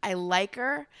do. I like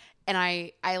her. And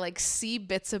I like see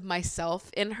bits of myself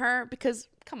in her because,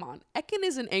 come on, Ekin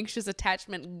is an anxious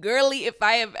attachment girly if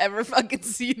I have ever fucking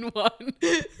seen one.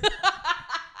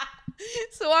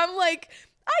 So I'm like,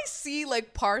 I see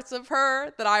like parts of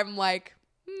her that I'm like,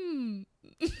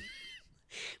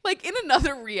 like in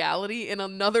another reality, in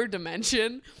another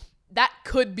dimension, that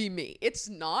could be me. It's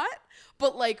not,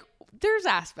 but like there's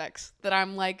aspects that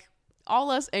I'm like,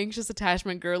 all us anxious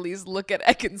attachment girlies look at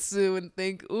Ekin Su and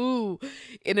think, ooh,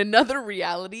 in another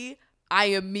reality, I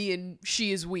am me and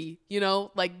she is we,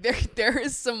 like there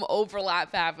is some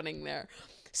overlap happening there.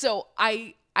 So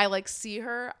I like see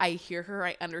her, I hear her,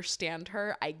 I understand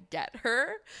her, I get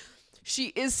her. She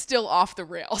is still off the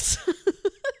rails.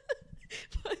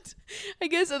 But I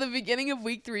guess at the beginning of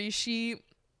week 3, she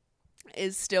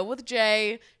is still with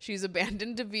Jay. She's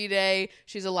abandoned Davide.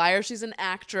 She's a liar. She's an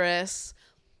actress.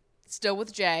 Still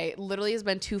with Jay. Literally has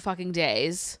been 2 fucking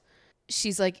days.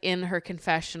 She's like in her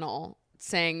confessional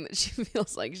saying that she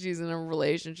feels like she's in a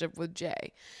relationship with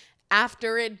Jay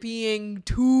after it being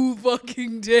 2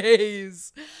 fucking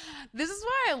days. This is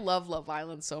why I love Love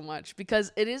Island so much,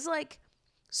 because it is like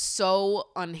so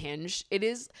unhinged. It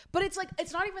is, but it's like,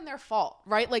 it's not even their fault,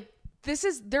 right? Like,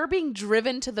 they're being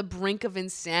driven to the brink of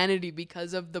insanity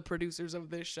because of the producers of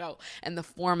this show and the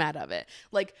format of it.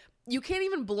 Like, you can't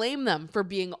even blame them for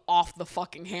being off the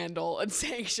fucking handle and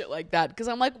saying shit like that. Because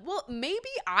I'm like, well, maybe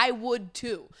I would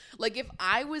too. Like, if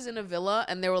I was in a villa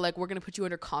and they were like, we're going to put you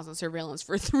under constant surveillance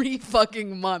for 3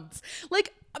 fucking months.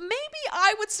 Like, maybe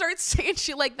I would start saying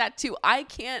shit like that too. I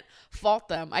can't fault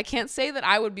them. I can't say that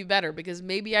I would be better, because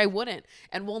maybe I wouldn't.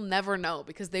 And we'll never know,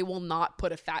 because they will not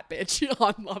put a fat bitch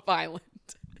on Love Island.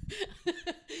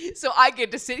 So I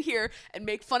get to sit here and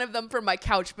make fun of them from my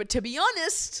couch. But to be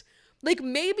honest, like,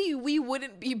 maybe we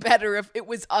wouldn't be better if it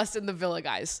was us in the villa,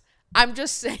 guys. I'm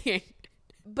just saying.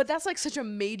 But that's like such a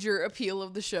major appeal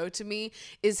of the show to me,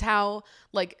 is how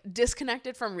like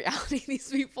disconnected from reality these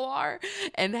people are,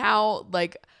 and how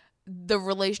like the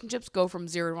relationships go from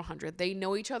 0 to 100. They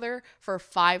know each other for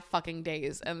 5 fucking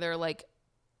days and they're like,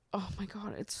 oh my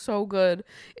God, it's so good.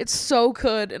 It's so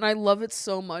good. And I love it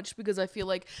so much, because I feel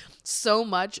like so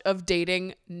much of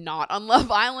dating not on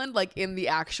Love Island, like in the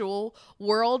actual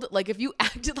world, like if you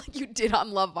acted like you did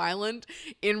on Love Island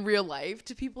in real life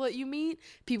to people that you meet,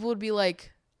 people would be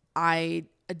like, I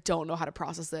don't know how to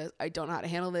process this. I don't know how to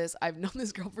handle this. I've known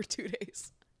this girl for 2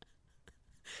 days.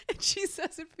 And she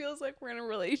says it feels like we're in a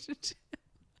relationship.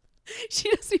 She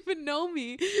doesn't even know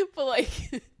me. But like,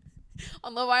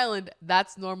 on Love Island,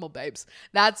 that's normal, babes.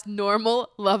 That's normal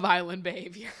Love Island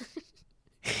behavior.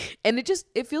 And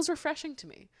it feels refreshing to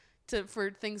me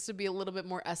for things to be a little bit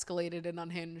more escalated and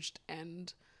unhinged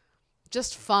and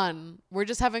just fun. We're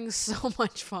just having so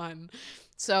much fun.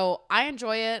 So I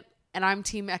enjoy it, and I'm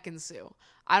Team Ekin-Su.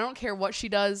 I don't care what she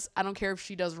does. I don't care if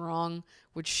she does wrong,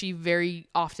 which she very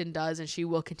often does and she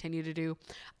will continue to do.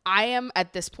 I am,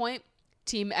 at this point,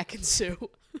 Team Ekin-Su.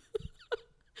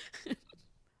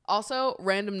 Also,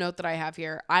 random note that I have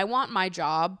here. I want my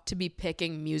job to be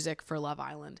picking music for Love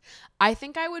Island. I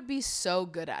think I would be so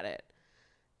good at it.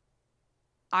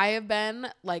 I have been,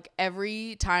 like,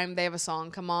 every time they have a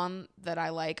song come on that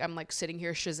I like, I'm, like, sitting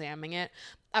here Shazamming it.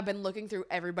 I've been looking through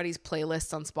everybody's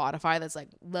playlists on Spotify that's, like,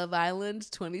 Love Island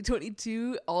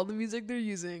 2022, all the music they're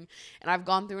using. And I've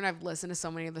gone through and I've listened to so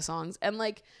many of the songs. And,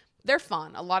 like, they're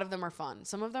fun. A lot of them are fun.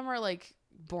 Some of them are, like,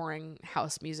 boring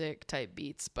house music type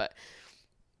beats. But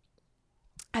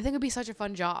I think it'd be such a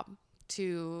fun job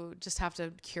to just have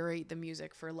to curate the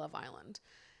music for Love Island.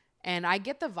 And I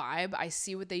get the vibe. I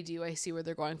see what they do. I see what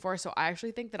they're going for. So I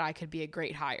actually think that I could be a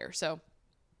great hire. So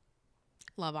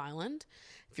Love Island,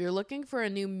 if you're looking for a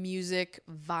new music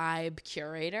vibe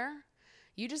curator,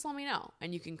 you just let me know.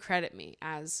 And you can credit me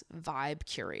as vibe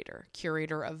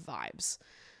curator of vibes.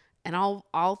 And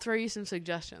I'll throw you some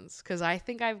suggestions, because I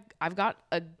think I've got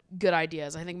a good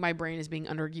ideas. I think my brain is being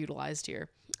underutilized here.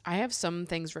 I have some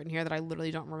things written here that I literally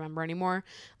don't remember anymore.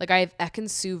 Like, I have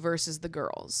Ekin-Su versus the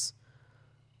girls,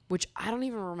 which I don't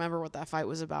even remember what that fight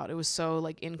was about. It was so,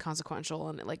 like, inconsequential,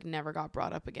 and it, like, never got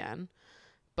brought up again.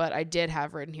 But I did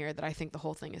have written here that I think the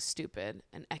whole thing is stupid,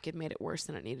 and Ekin made it worse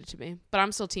than it needed to be. But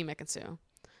I'm still Team Ekin-Su.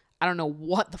 I don't know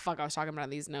what the fuck I was talking about in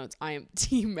these notes. I am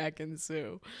Team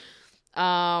Ekin-Su.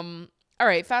 All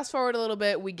right, fast forward a little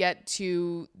bit. We get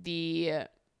to the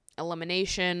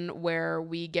elimination where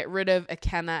we get rid of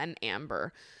Ikenna and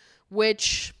Amber,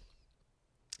 which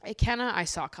Ikenna I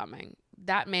saw coming.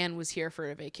 That man was here for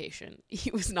a vacation.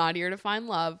 He was not here to find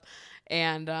love.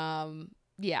 And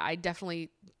yeah,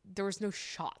 there was no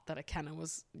shot that Ikenna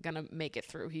was gonna make it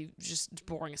through. He was just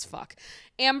boring as fuck.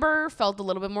 Amber felt a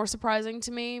little bit more surprising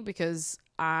to me, because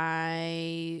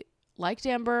I liked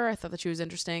Amber. I thought that she was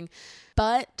interesting,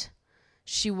 but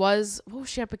what was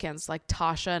she up against? Like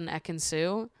Tasha and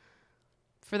Ekin-Su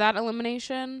for that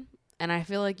elimination. And I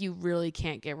feel like you really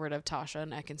can't get rid of Tasha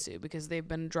and Ekin-Su, because they've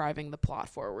been driving the plot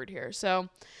forward here. So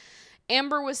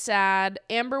Amber was sad.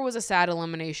 Amber was a sad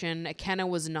elimination. Ikenna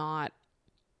was not.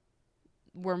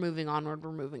 We're moving onward.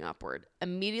 We're moving upward.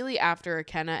 Immediately after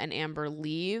Ikenna and Amber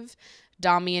leave,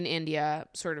 Dami and India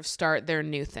sort of start their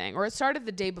new thing. Or it started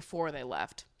the day before they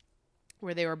left,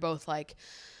 where they were both like,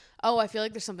 oh, I feel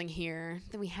like there's something here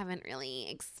that we haven't really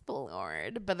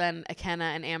explored. But then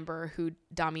Ikenna and Amber, who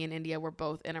Dami and India were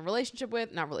both in a relationship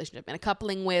with, in a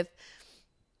coupling with,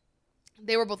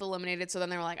 they were both eliminated. So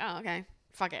then they were like, oh, okay,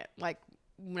 fuck it. Like,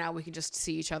 now we can just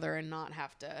see each other and not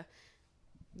have to,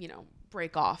 you know,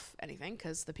 break off anything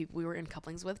because the people we were in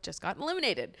couplings with just got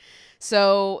eliminated.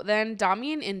 So then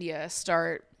Dami and India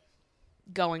start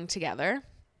going together,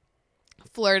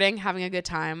 flirting, having a good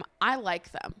time. I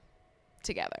like them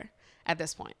together at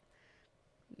this point.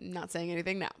 Not saying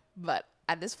anything now, but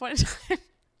at this point in time,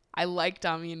 I like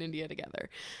Dami and India together.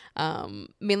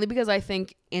 Mainly because I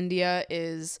think India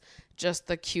is just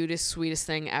the cutest, sweetest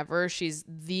thing ever. She's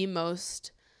the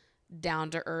most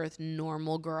down-to-earth,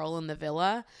 normal girl in the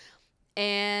villa.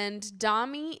 And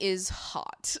Dami is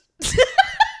hot.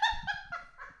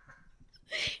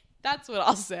 That's what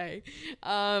I'll say.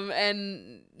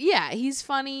 And yeah, he's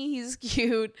funny. He's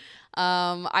cute.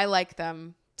 I like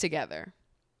them together.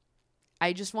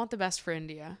 I just want the best for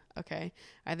India. Okay.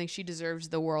 I think she deserves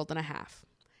the world and a half.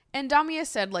 And Dami has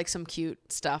said like some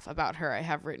cute stuff about her. I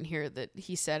have written here that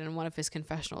he said in one of his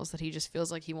confessionals that he just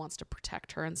feels like he wants to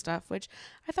protect her and stuff, which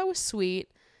I thought was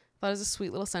sweet. I thought it was a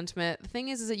sweet little sentiment. The thing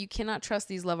is that you cannot trust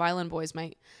these Love Island boys,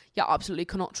 mate. You absolutely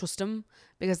cannot trust them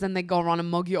because then they go around and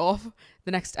mug you off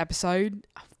the next episode.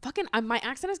 My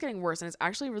accent is getting worse and it's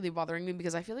actually really bothering me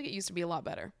because I feel like it used to be a lot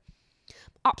better.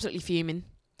 Absolutely fuming.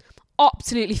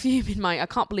 Absolutely fuming, mate. I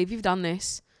can't believe you've done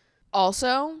this.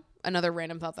 Also, another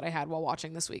random thought that I had while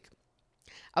watching this week.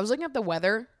 I was looking at the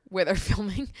weather where they're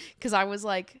filming because I was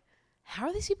like, how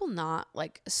are these people not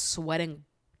like sweating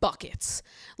buckets?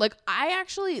 Like, I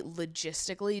actually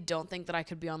logistically don't think that I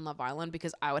could be on Love Island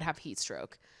because I would have heat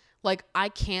stroke. Like, I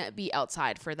can't be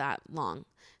outside for that long,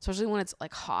 especially when it's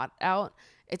like hot out.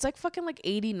 It's like fucking like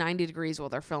 80, 90 degrees while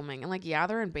they're filming. And like, yeah,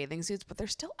 they're in bathing suits, but they're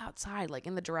still outside, like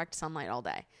in the direct sunlight all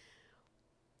day.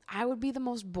 I would be the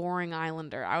most boring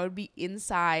islander. I would be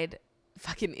inside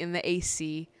fucking in the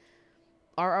AC,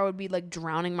 or I would be like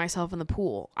drowning myself in the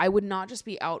pool. I would not just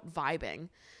be out vibing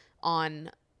on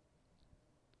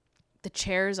the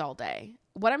chairs all day.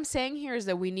 What I'm saying here is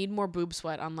that we need more boob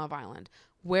sweat on Love Island.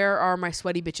 Where are my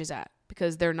sweaty bitches at?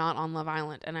 Because they're not on Love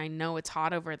Island, and I know it's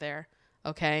hot over there,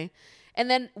 okay? And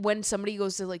then when somebody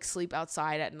goes to like sleep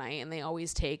outside at night and they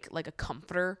always take like a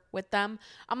comforter with them,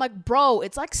 I'm like, bro,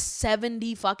 it's like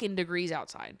 70 fucking degrees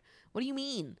outside. What do you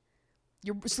mean?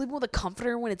 You're sleeping with a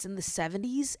comforter when it's in the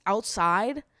 70s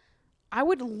outside? I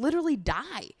would literally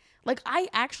die. Like, I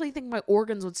actually think my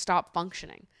organs would stop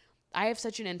functioning. I have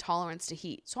such an intolerance to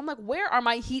heat. So I'm like, where are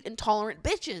my heat intolerant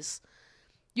bitches?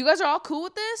 You guys are all cool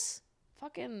with this?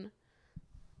 Fucking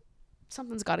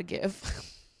something's got to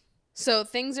give. So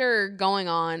things are going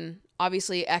on.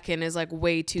 Obviously, Ekin is like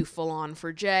way too full on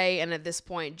for Jay. And at this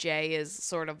point, Jay is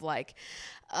sort of like,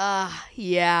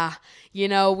 yeah, you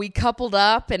know, we coupled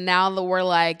up and now that we're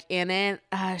like in it,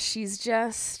 she's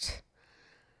just,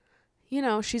 you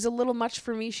know, she's a little much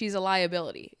for me. She's a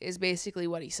liability is basically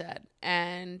what he said.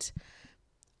 And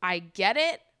I get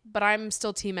it, but I'm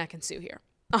still Team Ekin Su here.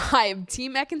 I am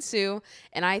Team Ekin Su,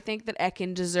 and I think that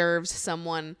Ekin deserves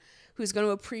someone who's going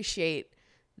to appreciate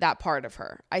that part of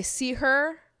her. I see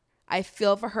her. I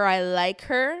feel for her. I like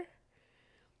her.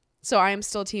 So I am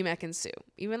still Team Ekin Su.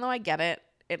 Even though I get it,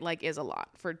 it like is a lot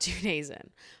for 2 days in.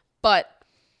 But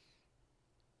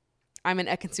I'm an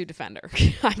Ekin Su defender.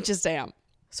 I just am.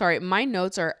 Sorry, my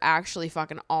notes are actually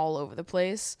fucking all over the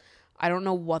place. I don't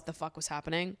know what the fuck was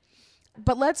happening.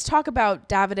 But let's talk about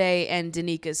Davide and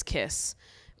Danika's kiss.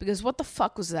 Because what the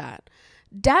fuck was that?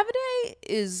 Davide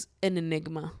is an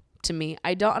enigma to me.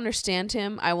 I don't understand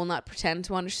him. I will not pretend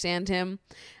to understand him.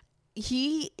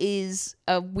 He is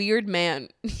a weird man.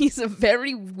 He's a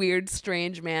very weird,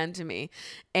 strange man to me.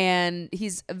 And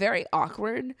he's very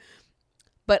awkward.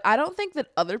 But I don't think that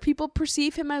other people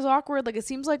perceive him as awkward. Like, it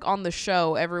seems like on the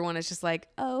show, everyone is just like,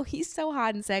 oh, he's so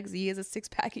hot and sexy. He has a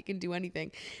six-pack. He can do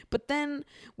anything. But then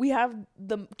we have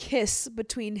the kiss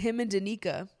between him and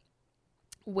Danica,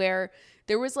 where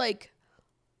there was like,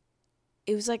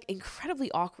 it was like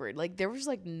incredibly awkward. Like, there was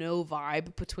like no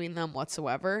vibe between them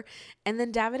whatsoever. And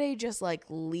then Davide just like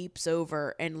leaps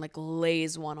over and like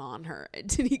lays one on her. And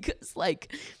Danica's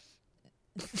like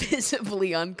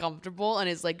visibly uncomfortable and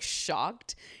is like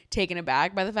shocked, taken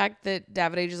aback by the fact that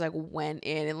Davide just like went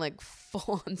in and like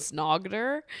full on snogged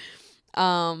her.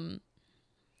 And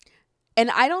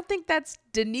I don't think that's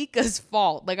Danica's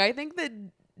fault. Like, I think that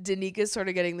Danika's sort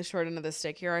of getting the short end of the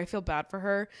stick here. I feel bad for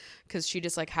her because she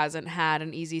just like hasn't had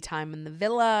an easy time in the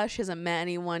villa. She hasn't met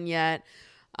anyone yet.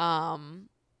 And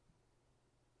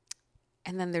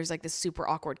then there's like this super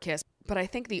awkward kiss. But I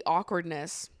think the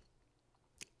awkwardness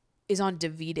is on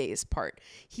Davide's part.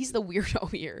 He's the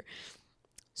weirdo here.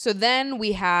 So then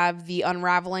we have the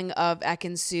unraveling of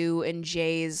Ekin Su and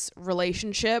Jay's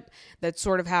relationship that's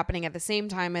sort of happening at the same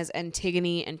time as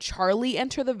Antigone and Charlie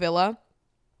enter the villa.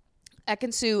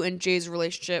 Ekin-Su and Jay's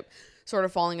relationship sort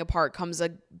of falling apart comes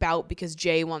about because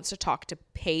Jay wants to talk to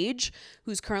Paige,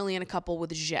 who's currently in a couple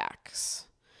with Jacques.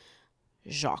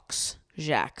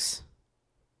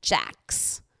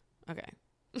 Okay.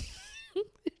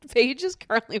 Paige is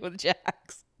currently with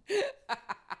Jacques.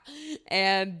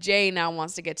 And Jay now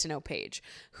wants to get to know Paige,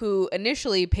 who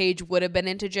initially Paige would have been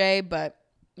into Jay, but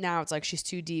now it's like she's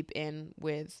too deep in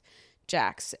with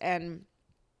Jacques. And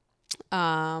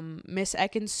Miss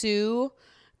Ekin-Su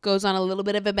goes on a little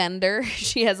bit of a bender.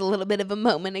 She has a little bit of a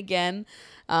moment again.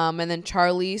 And then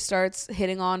Charlie starts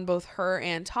hitting on both her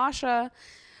and Tasha.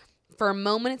 For a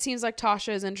moment, it seems like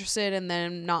Tasha is interested, and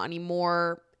then not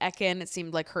anymore. Ekin, it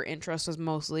seemed like her interest was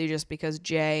mostly just because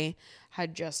Jay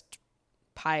had just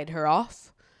pied her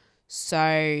off.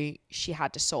 So she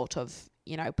had to sort of,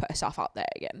 put herself out there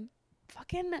again.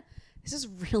 This is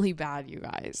really bad, you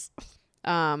guys.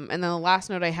 And then the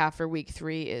last note I have for week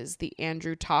 3 is the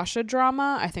Andrew Tasha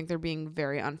drama. I think they're being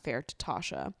very unfair to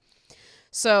Tasha.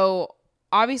 So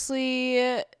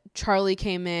obviously Charlie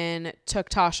came in, took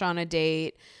Tasha on a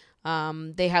date.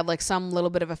 They had like some little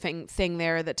bit of a thing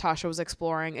there that Tasha was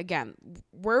exploring. Again,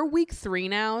 we're week 3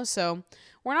 now, so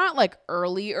we're not like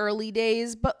early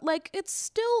days, but like it's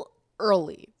still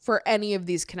early for any of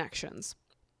these connections.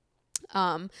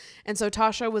 And so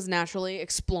Tasha was naturally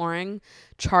exploring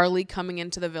Charlie coming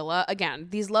into the villa. Again,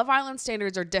 these Love Island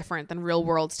standards are different than real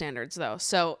world standards though.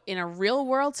 So in a real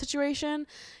world situation,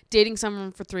 dating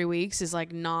someone for 3 weeks is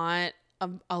like not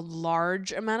a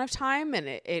large amount of time, and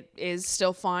it is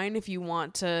still fine if you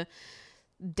want to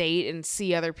date and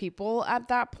see other people at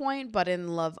that point. But in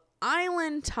Love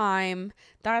Island time,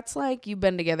 that's like you've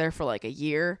been together for like a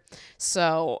year.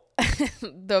 So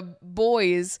the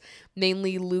boys,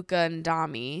 mainly Luca and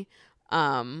Dami,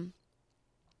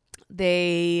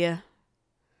 they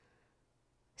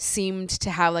seemed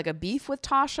to have like a beef with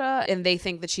Tasha, and they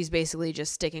think that she's basically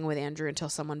just sticking with Andrew until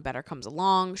someone better comes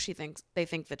along. They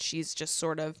think that she's just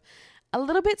sort of a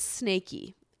little bit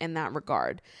snaky in that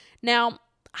regard. Now,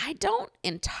 I don't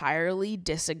entirely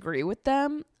disagree with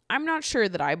them. I'm not sure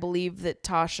that I believe that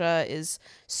Tasha is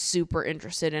super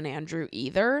interested in Andrew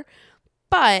either,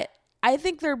 but I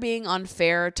think they're being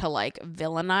unfair to like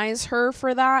villainize her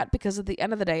for that, because at the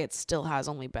end of the day, it still has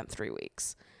only been 3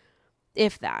 weeks,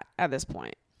 if that, at this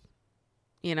point.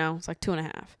 It's like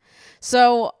 2.5.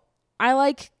 So I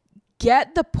like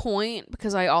get the point,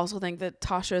 because I also think that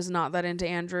Tasha is not that into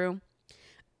Andrew,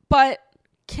 but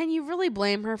can you really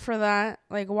blame her for that?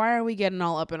 Like, why are we getting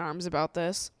all up in arms about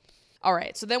this? All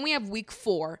right, so then we have week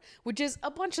 4, which is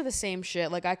a bunch of the same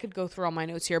shit. Like, I could go through all my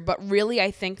notes here, but really I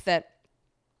think that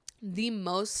the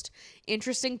most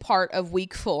interesting part of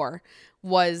week 4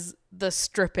 was the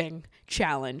stripping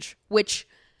challenge, which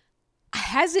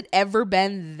has it ever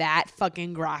been that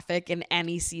fucking graphic in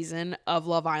any season of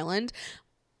Love Island?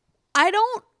 I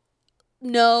don't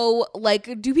know,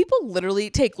 like, do people literally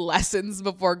take lessons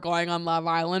before going on Love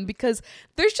Island? Because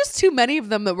there's just too many of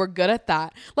them that were good at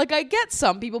that. Like, I get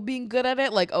some people being good at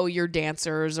it, like, oh, you're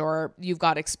dancers, or you've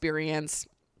got experience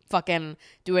fucking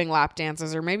doing lap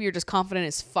dances, or maybe you're just confident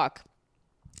as fuck.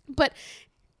 But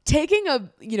taking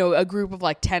a group of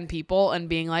like 10 people and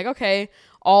being like, okay,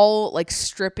 all like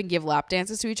strip and give lap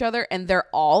dances to each other, and they're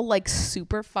all like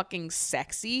super fucking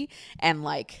sexy and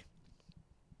like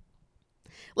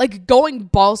going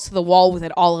balls to the wall with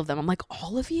it, all of them. I'm like,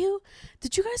 all of you?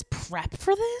 Did you guys prep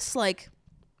for this? Like,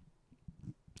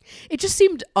 it just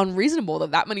seemed unreasonable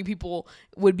that many people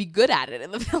would be good at it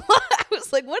in the villa. I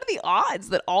was like, what are the odds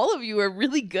that all of you are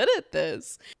really good at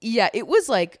this? Yeah, it was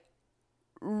like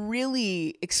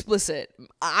really explicit.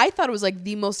 I thought it was like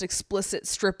the most explicit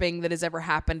stripping that has ever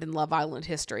happened in Love Island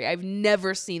history. I've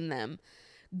never seen them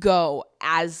go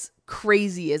as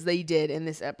crazy as they did in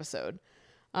this episode.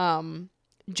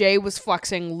 Jay was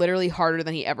flexing literally harder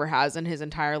than he ever has in his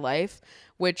entire life,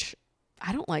 which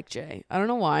I don't like Jay. I don't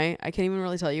know why. I can't even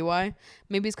really tell you why.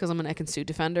 Maybe it's because I'm an Ekin-Su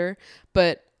defender,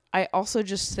 but I also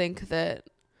just think that,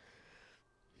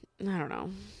 I don't know.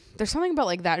 There's something about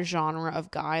like that genre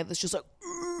of guy that's just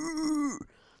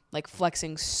like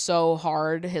flexing so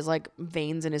hard his like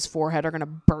veins in his forehead are gonna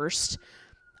burst.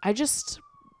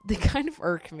 They kind of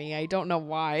irk me. I don't know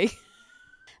why.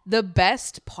 The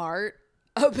best part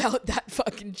about that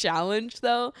fucking challenge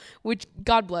though, which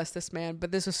God bless this man,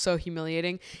 but this was so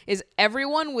humiliating, is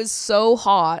everyone was so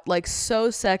hot, like so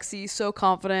sexy, so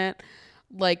confident.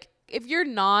 Like, if you're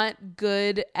not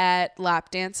good at lap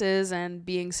dances and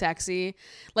being sexy,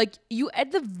 like, you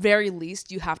at the very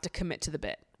least you have to commit to the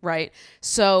bit, right?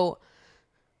 So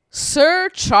Sir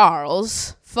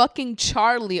Charles, fucking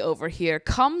Charlie over here,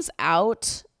 comes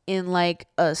out in like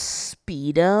a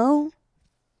Speedo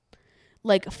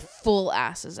like full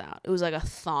asses out. It was like a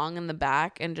thong in the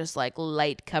back and just like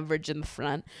light coverage in the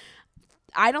front.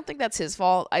 I don't think that's his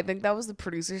fault. I think that was the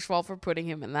producer's fault for putting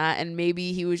him in that. And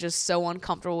maybe he was just so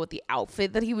uncomfortable with the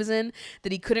outfit that he was in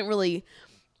that he couldn't really,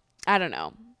 I don't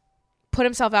know, put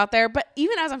himself out there. But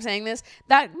even as I'm saying this,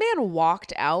 that man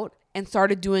walked out and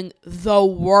started doing the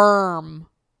worm.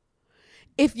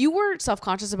 If you were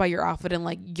self-conscious about your outfit and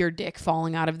like your dick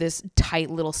falling out of this tight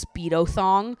little Speedo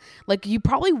thong, like you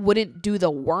probably wouldn't do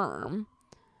the worm.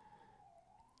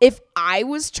 If I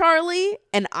was Charlie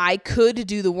and I could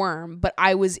do the worm, but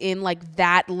I was in like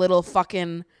that little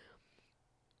fucking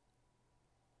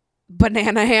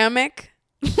banana hammock,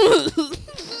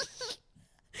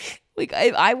 like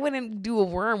I wouldn't do a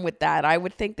worm with that. I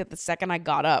would think that the second I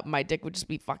got up, my dick would just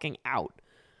be fucking out.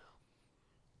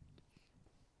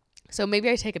 So maybe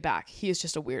I take it back. He is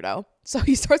just a weirdo. So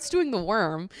he starts doing the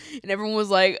worm and everyone was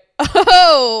like,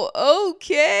 oh,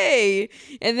 okay.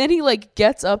 And then he like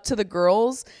gets up to the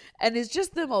girls and is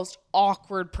just the most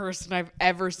awkward person I've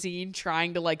ever seen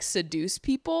trying to like seduce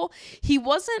people. He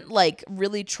wasn't like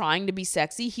really trying to be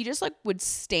sexy. He just like would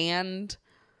stand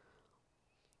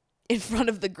in front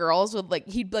of the girls with like,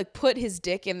 he'd like put his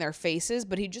dick in their faces,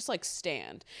 but he'd just like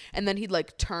stand and then he'd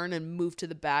like turn and move to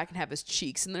the back and have his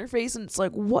cheeks in their face. And it's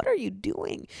like, what are you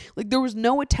doing? Like there was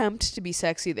no attempt to be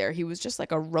sexy there. He was just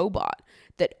like a robot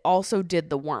that also did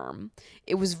the worm.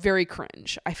 It was very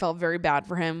cringe. I felt very bad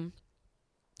for him.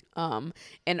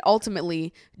 And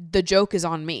ultimately the joke is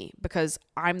on me because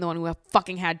I'm the one who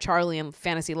fucking had Charlie in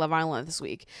Fantasy Love Island this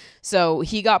week. So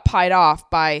he got pied off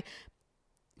by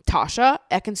Tasha,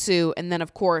 Ekin-Su, and then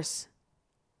of course,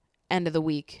 end of the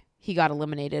week, he got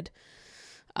eliminated.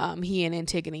 He and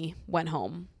Antigone went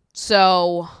home.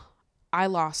 So I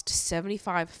lost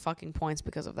 75 fucking points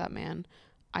because of that man.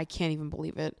 I can't even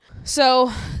believe it.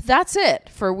 So that's it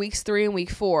for weeks 3 and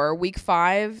week 4. Week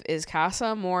 5 is Casa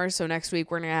Amor. So next week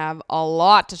we're going to have a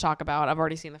lot to talk about. I've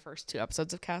already seen the first 2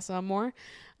 episodes of Casa Amor.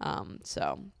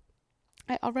 So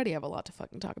I already have a lot to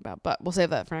fucking talk about, but we'll save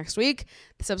that for next week.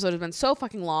 This episode has been so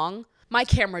fucking long. My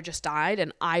camera just died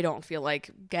and I don't feel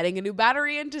like getting a new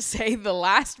battery in to say the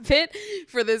last bit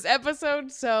for this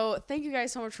episode. So thank you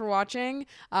guys so much for watching.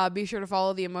 Be sure to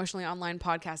follow the Emotionally Online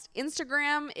Podcast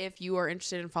Instagram. If you are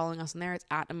interested in following us in there, it's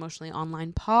at Emotionally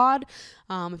Online Pod.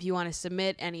 If you want to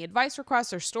submit any advice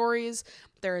requests or stories,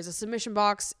 there is a submission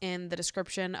box in the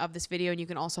description of this video. And you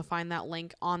can also find that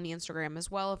link on the Instagram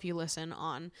as well if you listen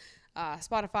on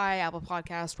Spotify, Apple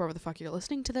Podcasts, wherever the fuck you're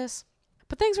listening to this.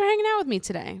 But thanks for hanging out with me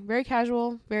today. Very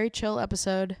casual, very chill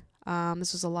episode.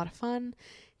 This was a lot of fun.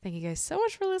 Thank you guys so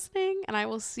much for listening, and I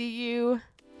will see you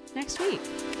next week.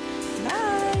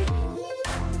 Bye.